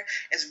there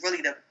is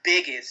really the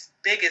biggest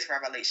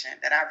revelation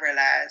that I've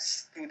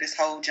realized through this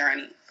whole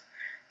journey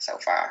so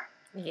far.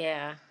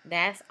 Yeah,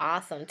 that's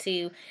awesome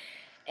too.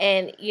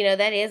 And,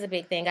 that is a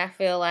big thing. I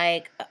feel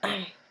like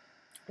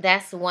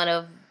that's one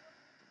of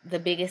the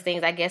biggest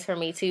things, I guess, for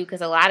me too,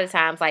 because a lot of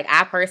times, like,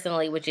 I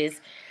personally would just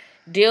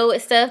deal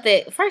with stuff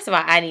that, first of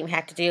all, I didn't even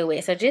have to deal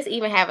with. So just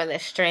even having the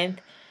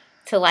strength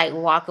to, like,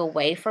 walk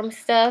away from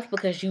stuff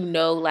because you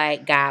know,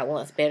 like, God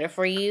wants better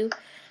for you.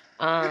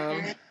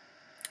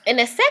 And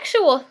the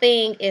sexual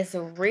thing is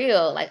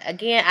real. Like,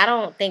 again, I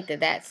don't think that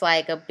that's,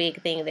 like, a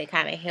big thing that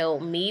kind of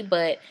helped me,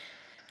 but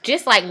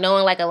just, like,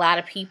 knowing, like, a lot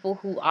of people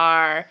who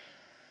are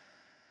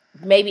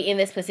maybe in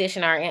this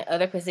position or in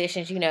other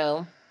positions, you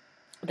know,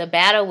 the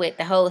battle with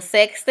the whole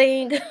sex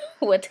thing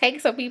would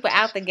take some people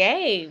out the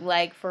game,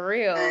 like, for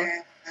real.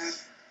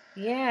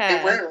 Yeah.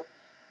 It will.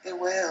 It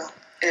will.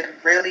 It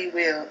really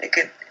will.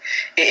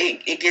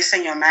 It gets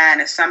in your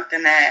mind. It's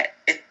something that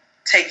it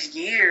takes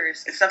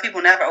years, and some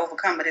people never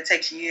overcome, but it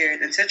takes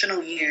years,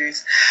 intentional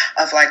years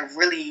of, like,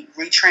 really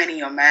retraining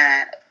your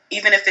mind,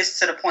 even if it's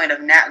to the point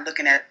of not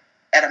looking at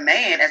a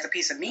man as a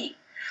piece of meat.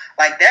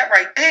 Like, that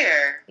right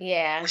there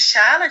was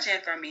challenging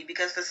for me,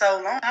 because for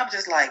so long I was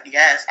just like,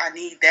 yes, I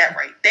need that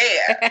right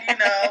there. You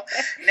know,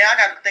 now I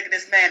got to think of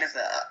this man as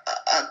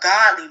a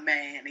godly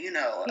man, you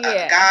know, a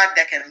God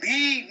that can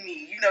lead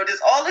me, you know,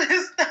 just all of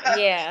this stuff.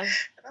 Yeah. And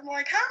I'm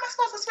like, how am I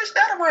supposed to switch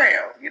that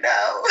around, you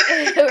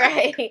know?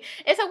 Right.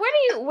 And so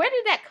where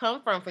did that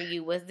come from for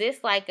you? Was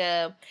this like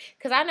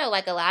because I know,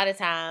 like, a lot of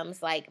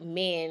times, like,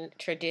 men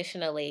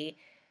traditionally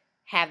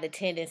have the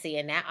tendency,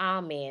 and not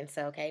all men,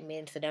 so okay,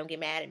 men, so don't get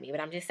mad at me, but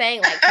I'm just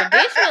saying, like,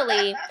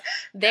 traditionally,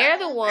 they're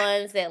the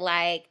ones that,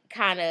 like,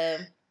 kind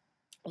of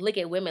look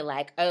at women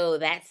like, oh,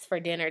 that's for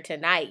dinner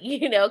tonight,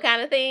 you know,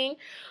 kind of thing.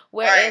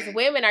 Whereas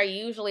women are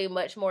usually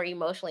much more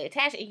emotionally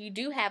attached, and you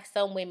do have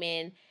some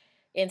women,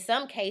 in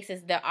some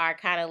cases, that are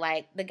kind of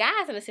like, the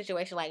guys in the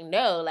situation, like,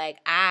 no, like,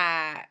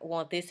 I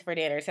want this for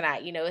dinner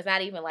tonight, you know, it's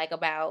not even, like,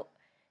 about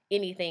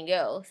anything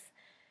else.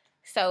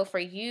 So for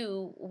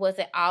you, was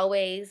it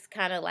always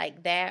kind of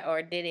like that,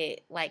 or did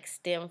it, like,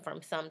 stem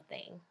from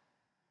something?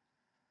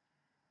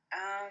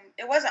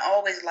 It wasn't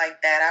always like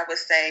that. I would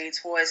say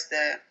towards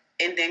the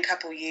ending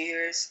couple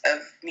years of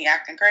me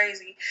acting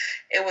crazy,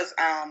 it was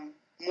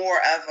more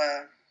of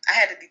I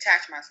had to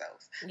detach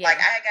myself. Yeah. Like,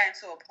 I had gotten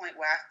to a point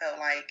where I felt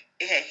like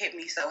it had hit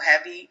me so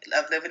heavy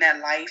of living that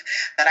life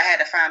that I had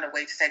to find a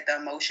way to take the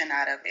emotion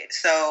out of it.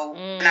 So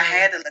when I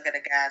had to look at a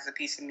guy as a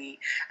piece of meat,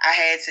 I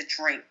had to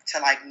drink to,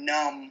 like,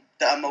 numb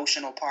the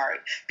emotional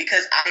part,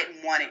 because I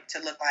didn't want it to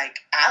look like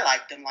I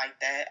liked him like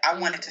that. I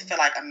wanted to feel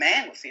like a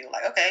man would feel,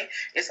 like, okay,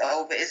 it's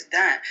over, it's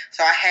done.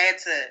 So I had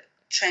to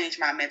change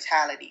my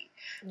mentality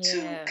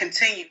to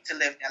continue to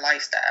live that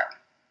lifestyle.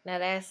 Now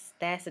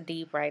that's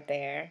deep right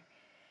there.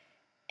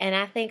 And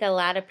I think a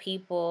lot of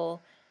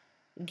people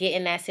get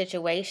in that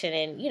situation,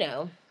 and, you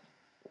know,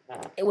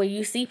 when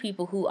you see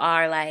people who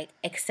are, like,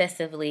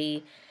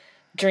 excessively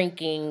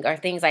drinking or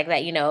things like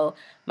that, you know,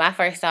 my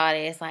first thought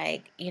is,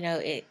 like, you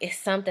know, it's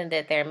something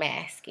that they're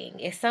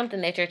masking. It's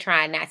something that you're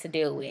trying not to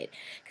deal with.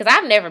 Because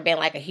I've never been,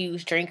 like, a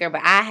huge drinker,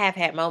 but I have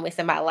had moments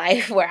in my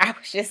life where I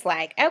was just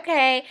like,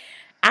 okay,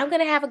 I'm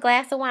going to have a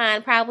glass of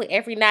wine probably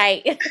every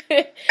night.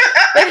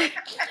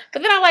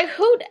 But then I'm like,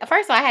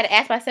 first of all, I had to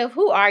ask myself,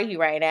 who are you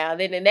right now?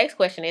 Then the next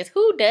question is,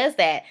 who does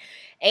that?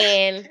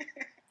 And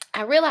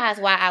I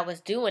realized why I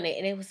was doing it.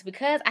 And it was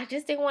because I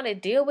just didn't want to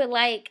deal with,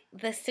 like,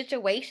 the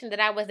situation that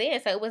I was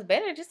in. So it was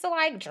better just to,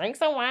 like, drink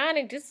some wine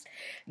and just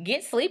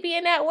get sleepy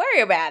and not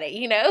worry about it,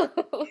 you know?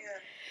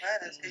 Yeah,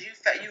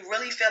 because you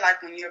really feel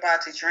like when you're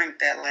about to drink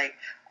that, like,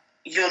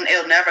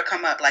 it'll never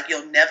come up. Like,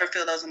 you'll never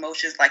feel those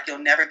emotions. Like, you'll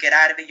never get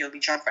out of it. You'll be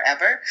drunk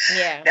forever.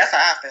 Yeah. That's how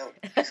I felt.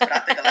 That's what I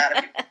think a lot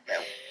of people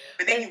feel.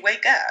 But then you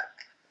wake up,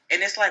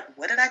 and it's like,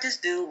 what did I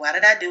just do? Why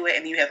did I do it?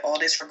 And you have all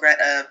this regret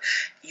of,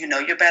 you know,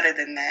 you're better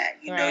than that.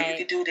 You know, you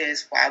could do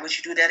this. Why would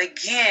you do that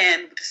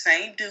again with the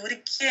same dude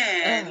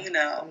again? You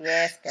know.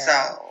 Yes, girl.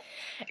 So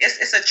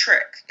it's a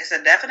trick. It's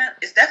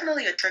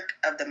definitely a trick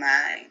of the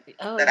mind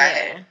that I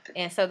had.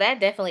 And so that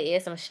definitely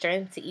is some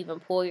strength to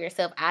even pull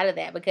yourself out of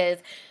that, because,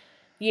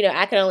 you know,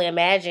 I can only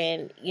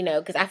imagine, you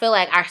know, because I feel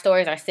like our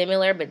stories are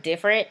similar but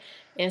different.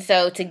 And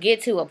so to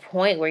get to a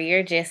point where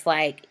you're just,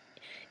 like,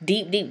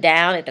 deep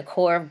down at the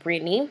core of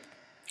Brittany,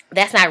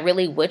 that's not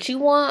really what you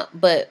want,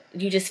 but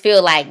you just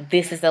feel like,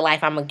 this is the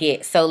life I'm going to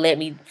get, so let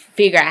me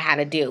figure out how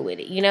to deal with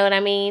it. You know what I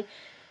mean?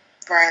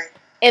 Right.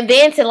 And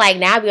then to, like,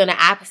 now be on the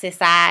opposite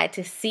side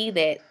to see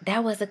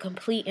that was a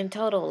complete and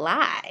total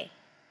lie.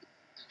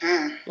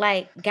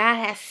 Like, God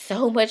has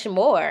so much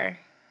more.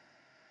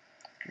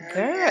 Girl,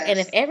 yes. And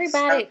if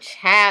everybody,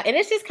 child, and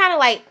it's just kind of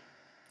like,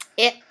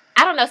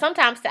 I don't know,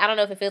 sometimes, I don't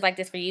know if it feels like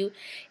this for you,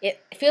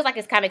 it feels like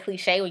it's kind of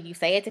cliche when you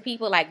say it to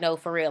people, like, no,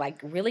 for real, like,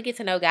 really get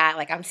to know God,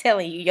 like, I'm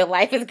telling you, your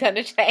life is going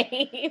to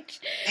change.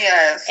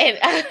 Yes.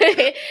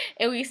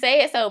 And we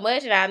say it so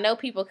much, and I know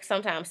people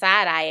sometimes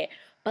side-eye it,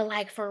 but,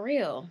 like, for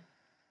real,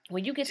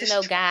 when you get to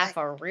know God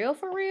for real,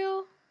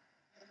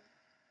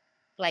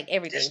 like,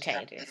 everything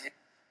changes.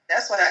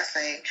 That's what I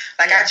say.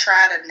 Like, I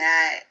try to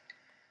not,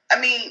 I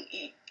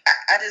mean,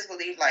 I just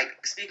believe,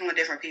 like, speaking with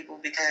different people,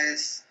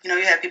 because, you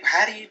have people,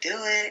 how do you do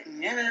it?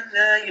 And,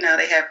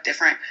 they have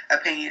different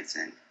opinions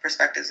and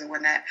perspectives and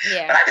whatnot.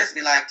 Yeah. But I just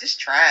be like, just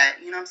try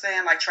it. You know what I'm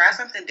saying? Like, try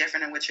something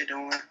different in what you're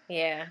doing.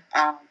 Yeah.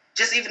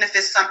 Just even if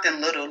it's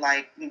something little,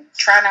 like,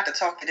 try not to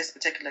talk to this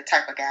particular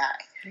type of guy.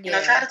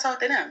 Yeah. Try to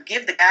talk to them.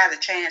 Give the guys a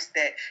chance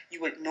that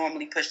you would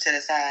normally push to the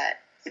side,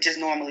 which is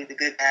normally the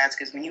good guys,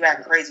 because when you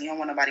acting crazy, you don't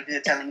want nobody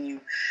good telling you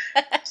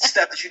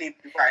stuff that you need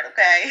to do right,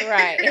 okay?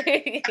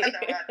 Right. I know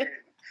I do.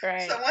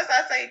 Right. So once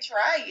I say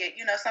try it,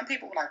 some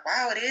people were like,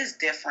 wow, it is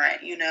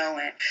different,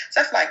 and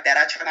stuff like that.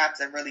 I try not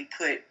to really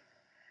put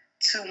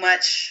too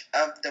much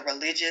of the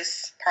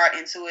religious part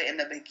into it in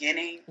the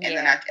beginning. And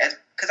then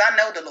because I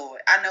know the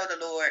Lord. I know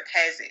the Lord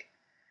has it.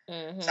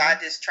 Mm-hmm. So I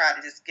just try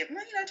to just give them,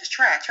 just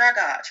try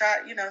God. Try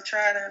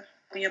to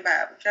read your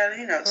Bible. Try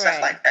to, stuff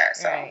like that.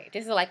 So. Right.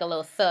 Just like a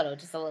little subtle.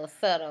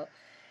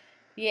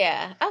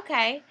 Yeah.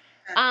 Okay.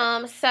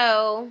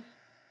 So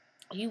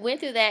you went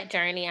through that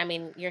journey. I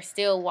mean, you're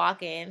still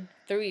walking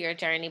through your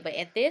journey, but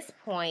at this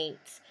point,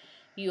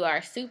 you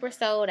are super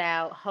sold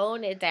out,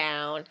 holding it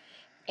down,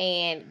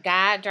 and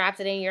God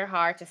drops it in your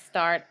heart to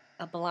start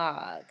a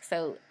blog.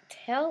 So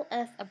tell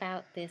us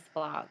about this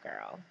blog,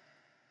 girl.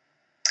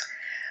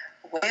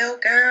 Well,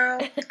 girl,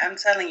 I'm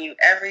telling you,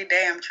 every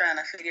day I'm trying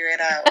to figure it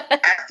out. I'm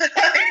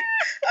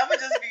going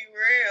to just be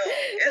real.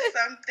 It's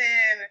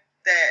something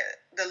that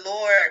the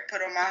Lord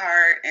put on my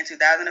heart in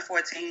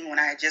 2014 when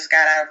I had just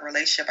got out of a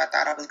relationship. I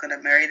thought I was going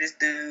to marry this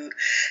dude.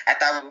 I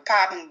thought we were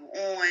popping, we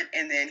were on,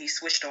 and then he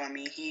switched on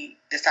me. He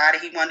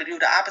decided he wanted to do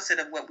the opposite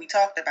of what we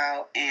talked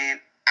about, and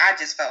I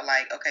just felt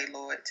like, okay,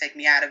 Lord, take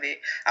me out of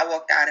it. I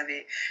walked out of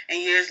it. And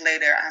years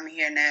later, I'm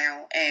here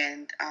now,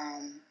 and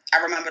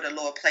I remember the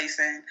Lord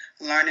placing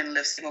learning to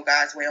live single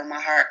God's way on my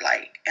heart,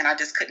 and I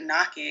just couldn't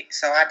knock it.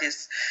 So I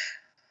just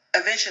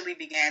eventually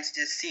began to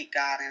just seek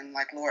God and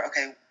Lord,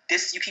 okay,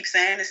 you keep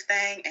saying this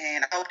thing,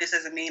 and I hope this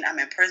doesn't mean I'm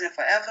in prison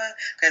forever,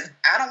 because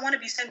I don't want to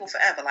be single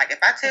forever. Like, if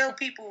I tell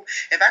people,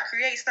 if I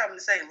create something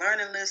to say, learn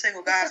and live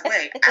single God's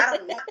way, I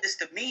don't want this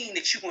to mean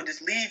that you're going to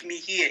just leave me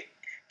here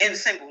in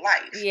single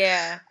life.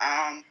 Yeah.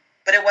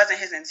 But it wasn't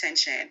his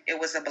intention. It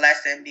was a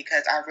blessing,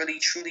 because I really,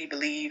 truly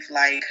believe,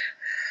 like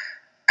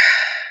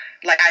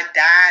I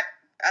died,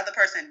 the other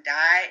person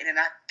died, and then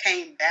I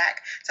came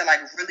back to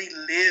really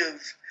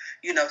live,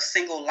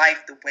 single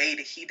life the way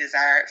that he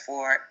desired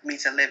for me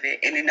to live it.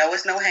 And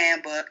it's no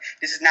handbook.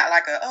 This is not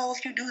like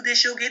if you do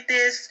this, you'll get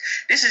this.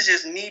 This is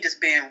just me just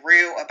being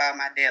real about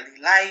my daily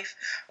life,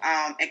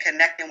 and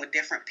connecting with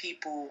different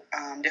people,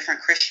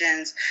 different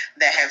Christians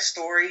that have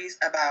stories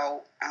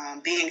about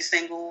being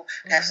single,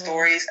 have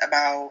stories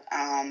about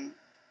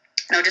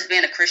just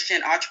being a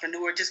Christian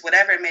entrepreneur, just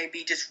whatever it may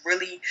be, just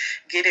really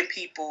getting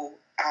people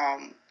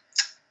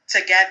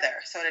together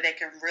so that they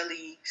can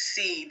really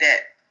see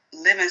that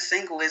living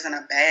single isn't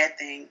a bad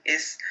thing.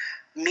 It's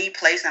me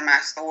placing my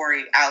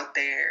story out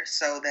there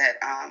so that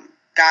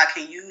God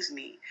can use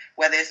me,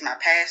 whether it's my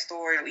past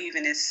story or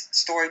even this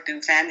story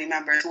through family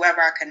members,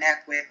 whoever I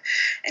connect with,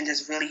 and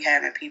just really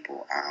having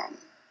people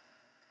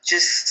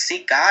just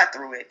seek God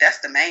through it. That's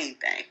the main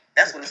thing.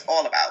 That's what it's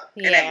all about.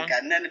 Yeah. It ain't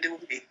got nothing to do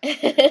with me.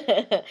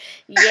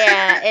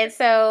 Yeah. And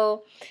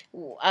so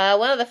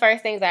one of the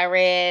first things I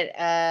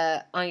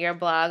read on your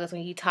blog is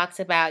when you talked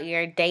about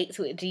your dates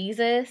with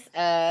Jesus.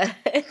 And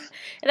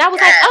I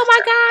was like, oh my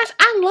gosh,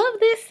 I love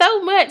this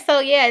so much. So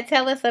yeah,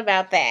 tell us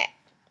about that.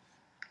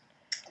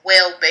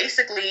 Well,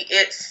 basically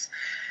it's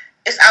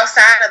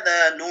outside of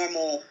the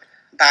normal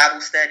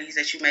Bible studies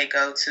that you may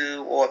go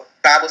to or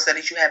Bible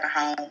studies you have at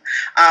home.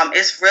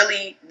 It's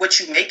really what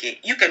you make it.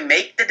 You can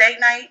make the date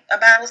night a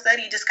Bible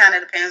study. It just kind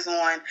of depends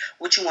on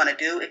what you want to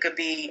do. It could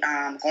be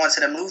going to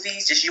the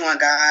movies, just you and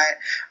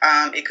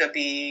God. It could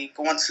be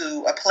going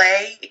to a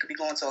play. It could be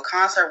going to a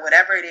concert,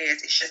 whatever it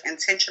is. It's just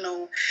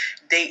intentional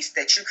dates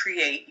that you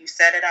create. You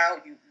set it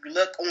out. You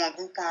look on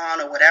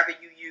Groupon or whatever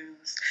you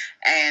use,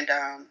 and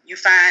you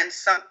find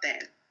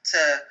something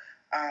to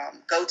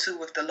go to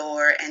with the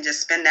Lord and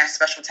just spend that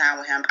special time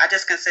with him. I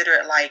just consider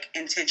it like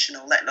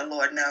intentional, letting the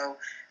Lord know,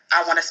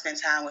 I want to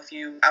spend time with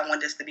you. I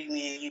want this to be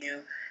me and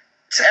you.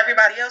 To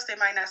everybody else, they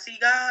might not see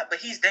God, but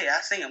he's there.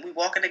 I see him. We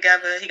walking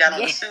together. He got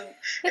on a suit.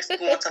 It's going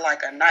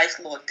to a nice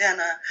little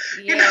dinner,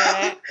 stuff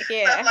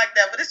like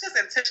that. But it's just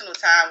intentional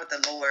time with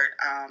the Lord,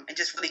 and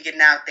just really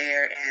getting out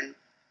there and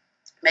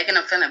making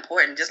them feel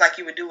important, just like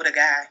you would do with a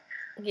guy.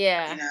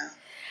 Yeah.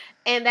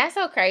 And that's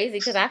so crazy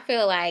because I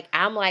feel like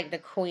I'm like the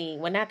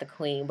queen. Well, not the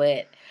queen,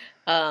 but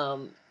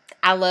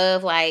I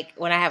love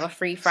when I have a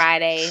free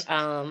Friday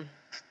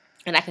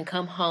and I can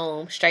come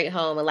home, straight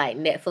home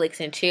and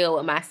Netflix and chill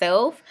with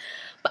myself.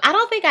 But I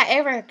don't think I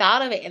ever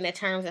thought of it in the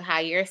terms of how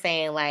you're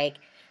saying,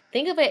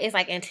 think of it as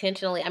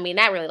intentionally. I mean,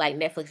 not really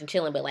Netflix and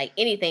chilling, but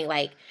anything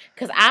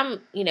because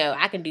I'm,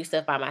 I can do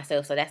stuff by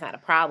myself, so that's not a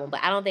problem.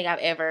 But I don't think I've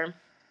ever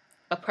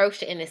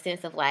approached it in the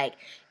sense of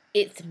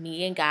it's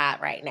me and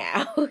God right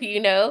now, you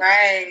know?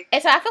 Right.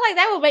 And so I feel like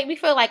that would make me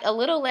feel like a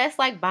little less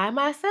like by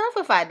myself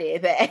if I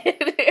did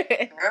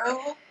that.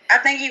 Bro, I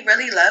think he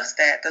really loves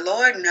that. The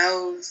Lord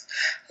knows,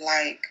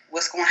 like,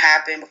 what's going to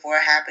happen before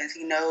it happens.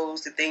 He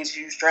knows the things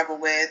you struggle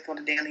with on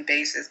a daily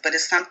basis. But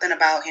it's something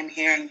about him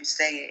hearing you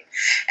say it.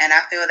 And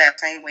I feel that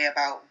same way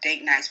about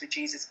date nights with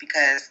Jesus,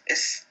 because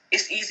it's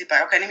easy,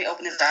 but okay, let me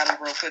open this Bible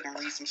real quick and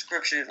read some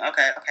scriptures.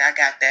 Okay, I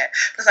got that.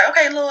 But it's like,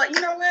 okay, Lord,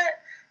 you know what?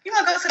 You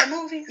want to go to the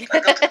movies?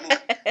 Let's go to the movies.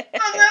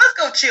 Let's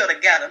go chill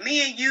together.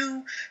 Me and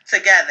you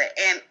together.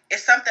 And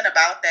it's something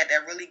about that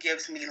that really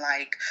gives me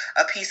like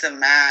a peace of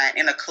mind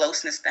and a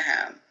closeness to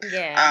him.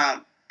 Yeah.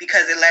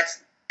 Because it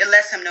lets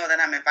him know that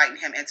I'm inviting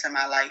him into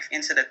my life,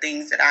 into the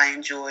things that I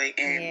enjoy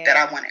and that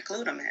I want to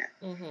include him in.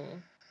 Mm-hmm.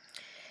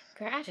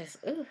 Girl,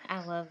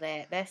 I love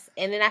that.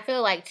 And then I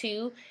feel like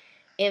too,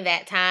 in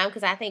that time,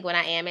 because I think when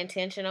I am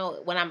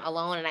intentional, when I'm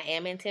alone and I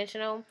am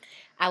intentional,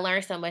 I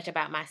learn so much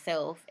about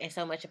myself and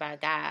so much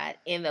about God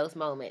in those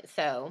moments.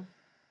 So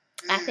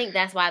I think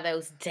that's why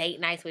those date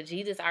nights with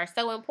Jesus are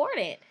so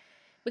important,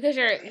 because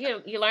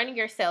you're learning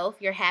yourself,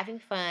 you're having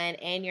fun,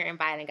 and you're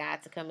inviting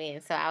God to come in.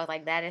 So I was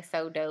like, that is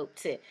so dope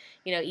to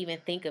even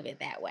think of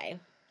it that way.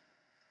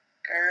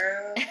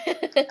 Girl,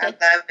 I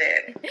love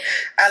it.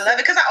 I love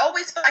it because I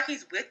always feel like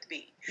he's with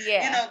me.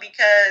 Yeah.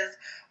 Because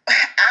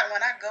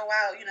when I go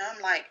out,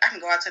 I'm like, I can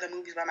go out to the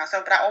movies by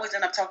myself, but I always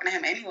end up talking to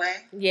him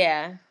anyway.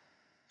 Yeah.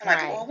 I'm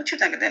like, well, what you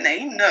think of that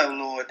name? No,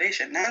 Lord, they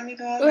should not be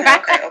doing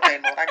that. Okay,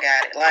 Lord, I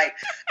got it. Like,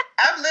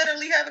 I'm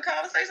literally having a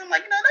conversation. I'm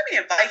like, let me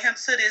invite him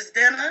to this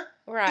dinner.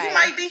 Right. He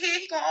might be here.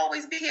 He's going to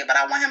always be here, but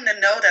I want him to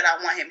know that I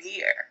want him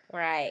here.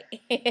 Right.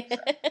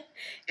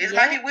 It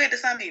might be weird to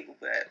some people,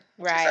 but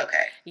it's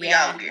okay. We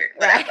all weird.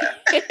 Whatever.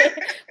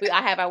 Right. We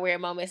all have our weird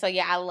moments. So,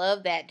 yeah, I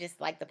love that,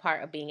 just like the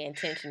part of being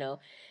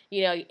intentional.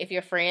 If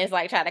your friends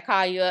like try to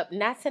call you up,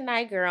 not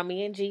tonight, girl,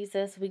 me and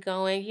Jesus, we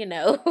going, Yes,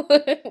 girl, we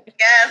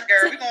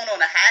going on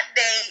a hot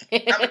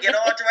date. I'm going to get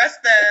all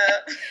dressed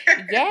up.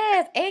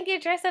 Yes, and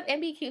get dressed up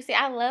and be cute. See,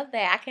 I love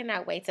that. I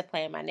cannot wait to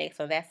plan my next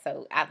one. I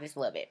just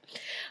love it.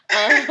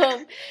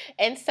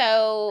 And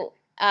so,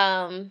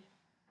 out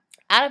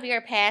of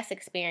your past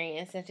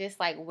experience and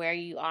just like where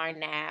you are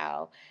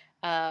now,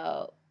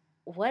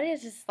 what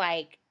is just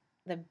like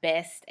the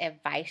best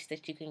advice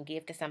that you can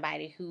give to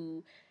somebody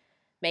who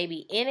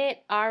maybe in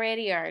it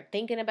already or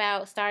thinking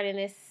about starting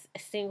this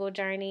single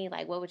journey?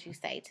 Like, what would you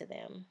say to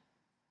them?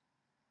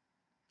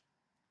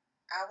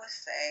 I would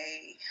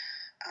say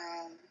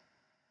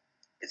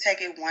to take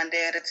it one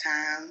day at a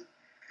time,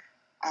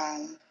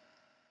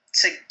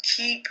 to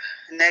keep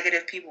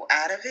negative people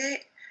out of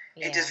it,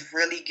 and just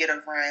really get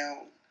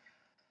around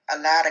a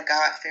lot of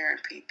God-fearing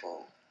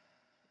people.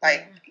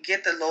 Like,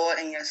 get the Lord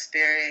in your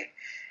spirit,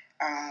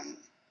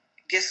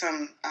 get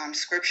some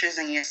scriptures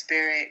in your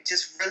spirit.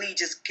 Just really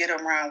just get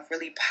around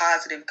really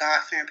positive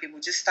God-fearing people.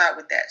 Just start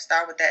with that.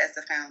 Start with that as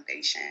the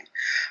foundation.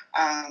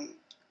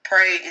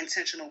 Pray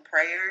intentional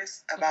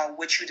prayers about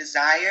what you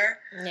desire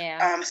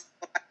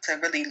to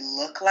really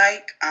look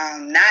like.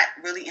 Not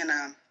really in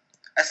a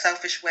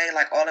selfish way,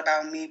 like all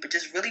about me, but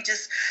just really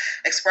just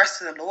express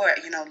to the Lord,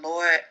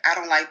 Lord, I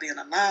don't like being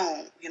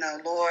alone.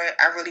 Lord,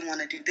 I really want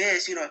to do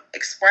this.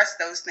 Express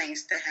those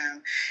things to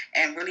him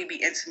and really be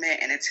intimate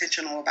and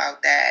intentional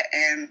about that.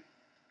 And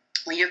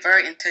when you're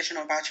very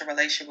intentional about your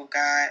relationship with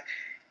God,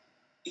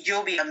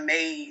 you'll be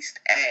amazed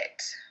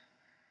at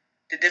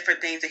the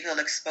different things that he'll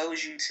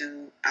expose you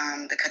to,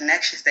 the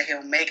connections that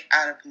he'll make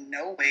out of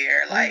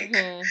nowhere. Like,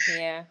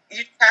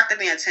 you have to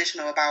be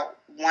intentional about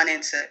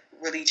wanting to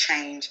really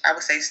change. I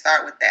would say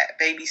start with that,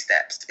 baby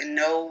steps, and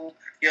know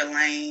your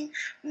lane,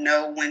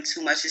 know when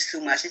too much is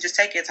too much, and just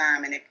take your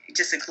time and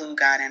just include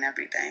God in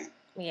everything.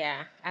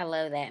 Yeah, I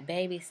love that.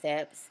 Baby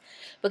steps,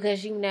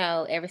 because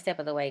every step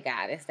of the way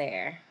God is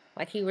there.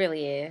 Like, he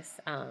really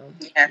is.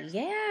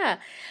 Yeah.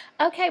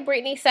 Okay,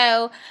 Brittany.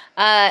 So,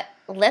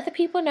 let the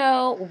people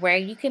know where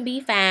you can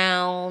be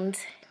found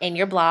and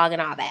your blog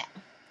and all that.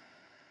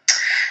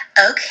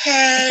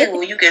 Okay.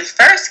 Well, you can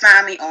first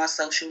find me on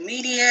social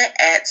media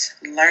at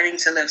Learning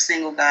to Live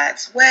Single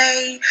God's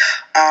Way.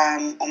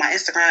 On my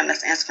Instagram,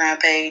 that's the Instagram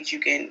page. You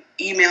can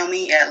email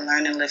me at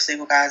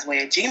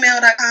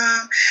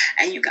learningtolivesinglegodsway@gmail.com.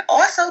 And you can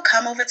also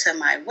come over to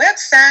my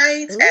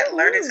website at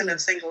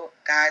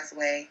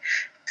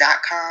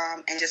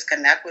learningtolivesinglegodsway.com and just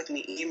connect with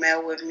me,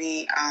 email with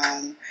me.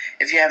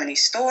 If you have any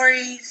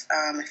stories,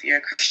 if you're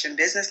a Christian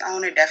business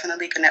owner,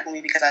 definitely connect with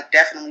me, because I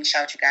definitely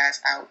shout you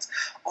guys out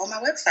on my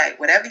website.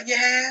 Whatever you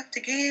have to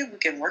give, we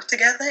can work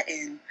together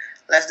and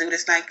let's do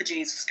this thing for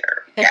Jesus, girl.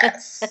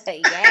 Yes.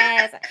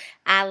 Yes.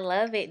 I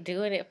love it.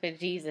 Doing it for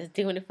Jesus,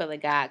 doing it for the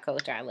God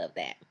culture. I love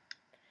that.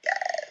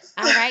 Yes.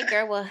 All right,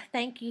 girl. Well,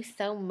 thank you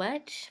so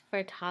much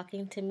for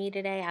talking to me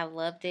today. I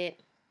loved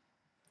it.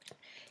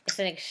 It's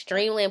an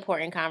extremely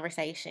important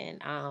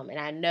conversation, and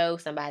I know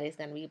somebody's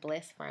going to be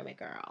blessed from it,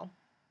 girl.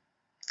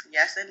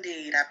 Yes,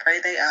 indeed. I pray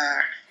they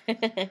are.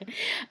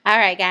 All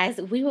right, guys.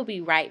 We will be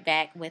right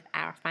back with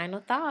our final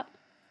thought.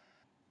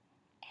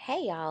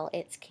 Hey, y'all.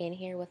 It's Ken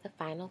here with a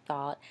final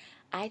thought.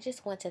 I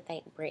just want to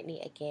thank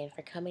Brittany again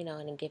for coming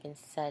on and giving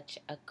such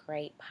a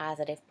great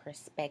positive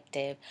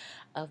perspective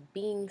of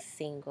being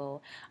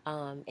single.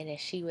 And as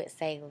she would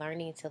say,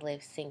 learning to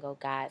live single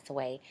God's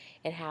way.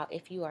 And how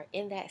if you are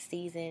in that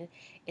season,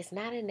 it's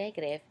not a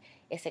negative,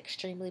 it's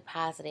extremely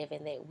positive,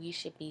 and that we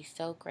should be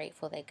so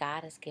grateful that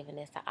God has given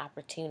us the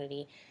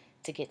opportunity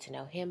to get to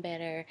know Him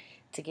better,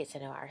 to get to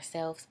know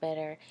ourselves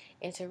better,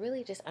 and to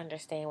really just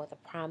understand what the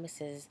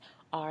promises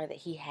are that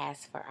He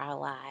has for our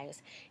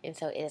lives. And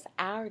so it is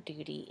our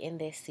duty in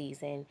this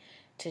season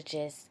to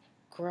just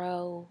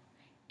grow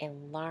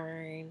and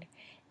learn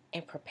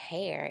and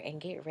prepare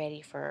and get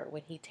ready for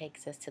when He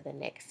takes us to the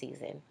next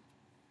season.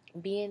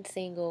 Being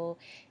single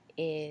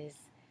is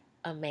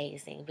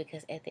amazing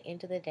because at the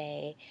end of the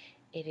day,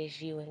 it is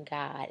you and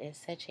God in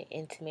such an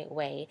intimate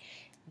way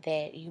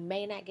that you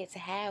may not get to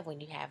have when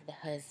you have the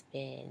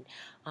husband,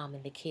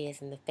 and the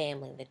kids and the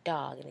family and the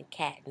dog and the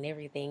cat and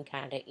everything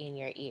kind of in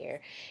your ear.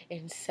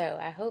 And so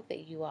I hope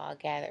that you all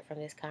gathered from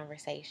this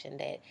conversation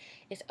that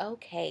it's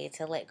okay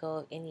to let go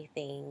of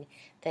anything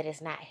that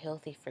is not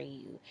healthy for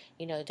you.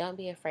 You know, don't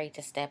be afraid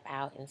to step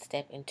out and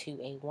step into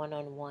a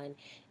one-on-one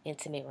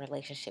intimate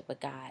relationship with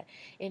God,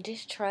 and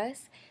just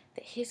trust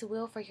that His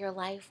will for your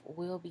life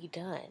will be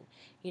done.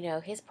 You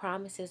know, His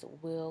promises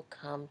will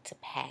come to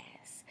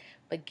pass,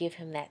 but give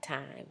Him that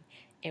time.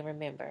 And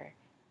remember,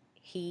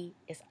 He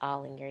is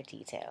all in your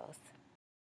details.